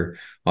into your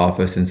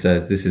office and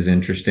says, "This is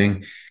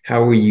interesting."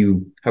 How are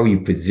you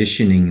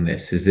positioning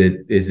this? Is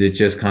it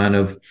just kind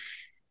of,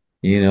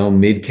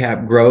 mid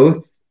cap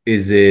growth?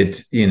 Is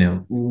it,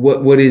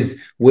 what is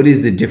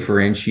the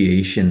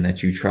differentiation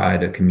that you try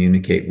to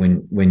communicate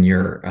when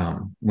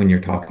you're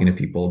talking to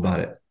people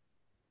about it?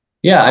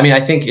 Yeah, I mean,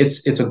 I think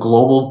it's a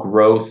global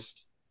growth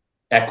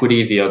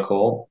equity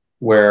vehicle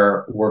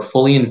where we're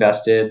fully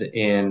invested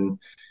in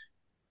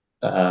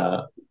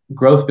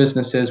growth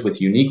businesses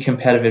with unique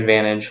competitive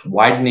advantage,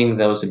 widening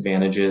those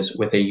advantages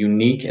with a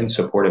unique and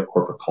supportive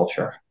corporate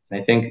culture. And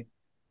I think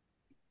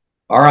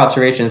our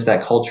observation is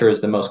that culture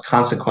is the most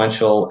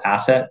consequential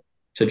asset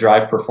to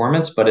drive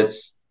performance, but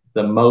it's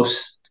the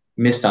most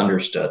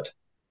misunderstood.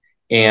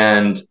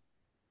 And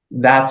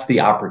that's the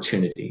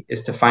opportunity,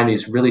 is to find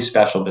these really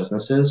special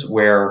businesses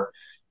where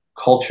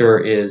culture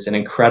is an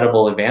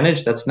incredible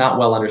advantage that's not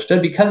well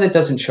understood because it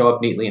doesn't show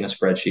up neatly in a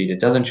spreadsheet.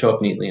 It doesn't show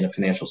up neatly in a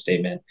financial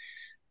statement.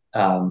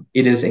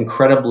 It is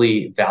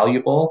incredibly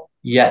valuable,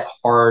 yet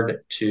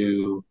hard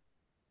to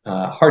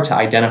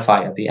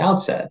identify at the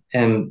outset.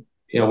 And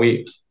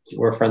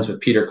we're friends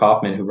with Peter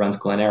Kaufman, who runs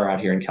Glen Air out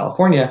here in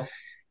California.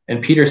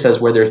 And Peter says,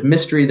 where there's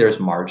mystery, there's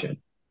margin.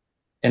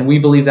 And we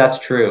believe that's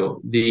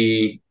true.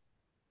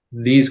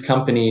 These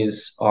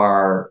companies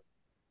are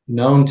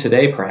known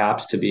today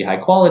perhaps to be high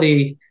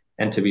quality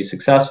and to be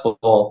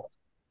successful,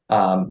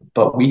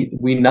 but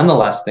we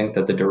nonetheless think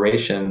that the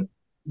duration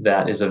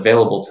that is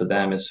available to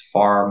them is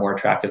far more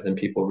attractive than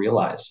people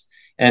realize.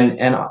 And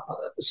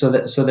so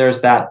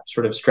there's that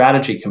sort of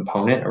strategy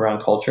component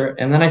around culture.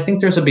 And then I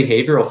think there's a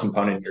behavioral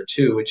component here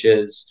too, which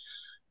is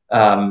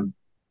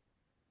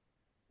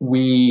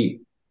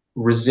we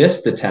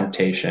resist the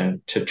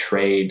temptation to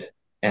trade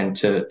and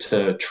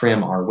to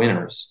trim our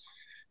winners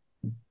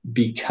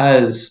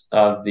because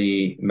of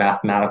the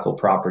mathematical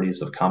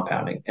properties of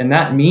compounding. And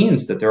that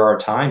means that there are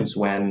times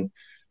when,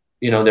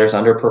 there's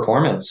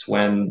underperformance,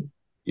 when,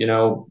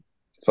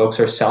 folks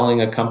are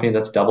selling a company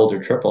that's doubled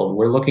or tripled.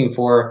 We're looking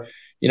for,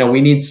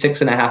 we need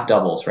 6.5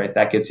 doubles, right?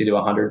 That gets you to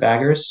 100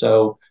 baggers.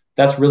 So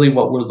that's really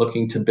what we're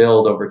looking to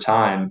build over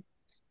time.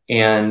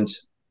 And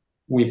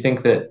we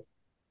think that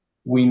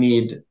we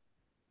need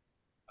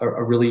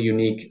a really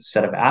unique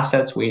set of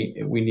assets. We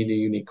need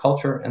a unique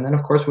culture. And then,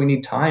 of course, we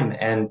need time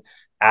and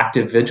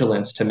active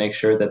vigilance to make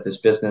sure that this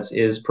business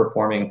is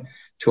performing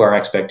to our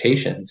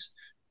expectations.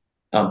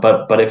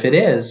 But if it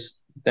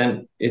is,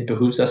 then it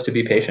behooves us to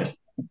be patient.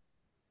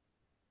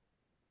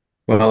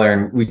 Well,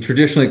 Aaron, we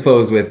traditionally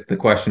close with the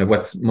question of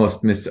what's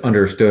most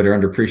misunderstood or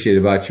underappreciated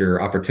about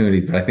your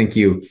opportunities, but I think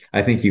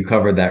you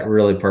covered that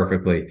really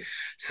perfectly.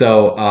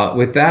 So,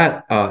 with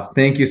that,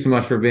 thank you so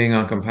much for being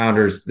on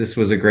Compounders. This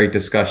was a great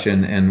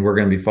discussion, and we're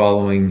going to be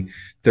following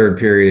third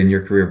period in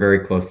your career very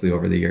closely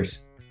over the years.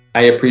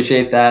 I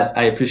appreciate that.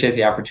 I appreciate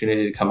the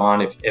opportunity to come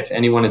on. If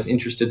anyone is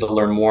interested to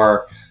learn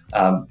more,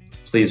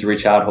 please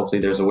reach out. Hopefully,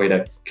 there's a way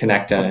to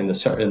connect in the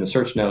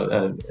search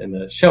note in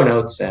the show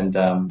notes, and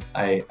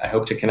I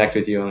hope to connect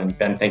with you. And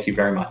Ben, thank you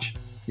very much.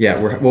 Yeah,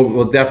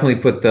 we'll definitely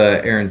put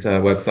the Aaron's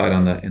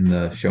website in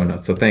the show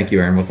notes. So thank you,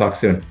 Aaron. We'll talk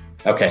soon.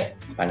 Okay,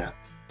 bye now.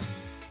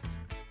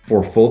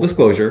 For full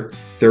disclosure,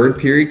 Third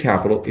Period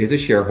Capital is a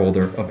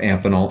shareholder of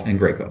Amphenol and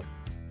Graco.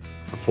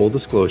 For full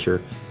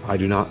disclosure, I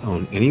do not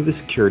own any of the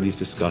securities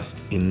discussed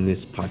in this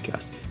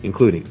podcast,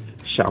 including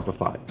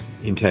Shopify,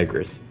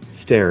 Integris,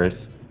 Steris,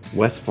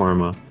 West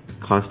Pharma,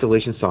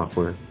 Constellation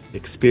Software,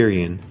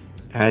 Experian,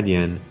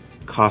 Adyen,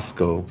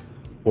 Costco,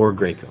 or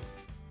Graco.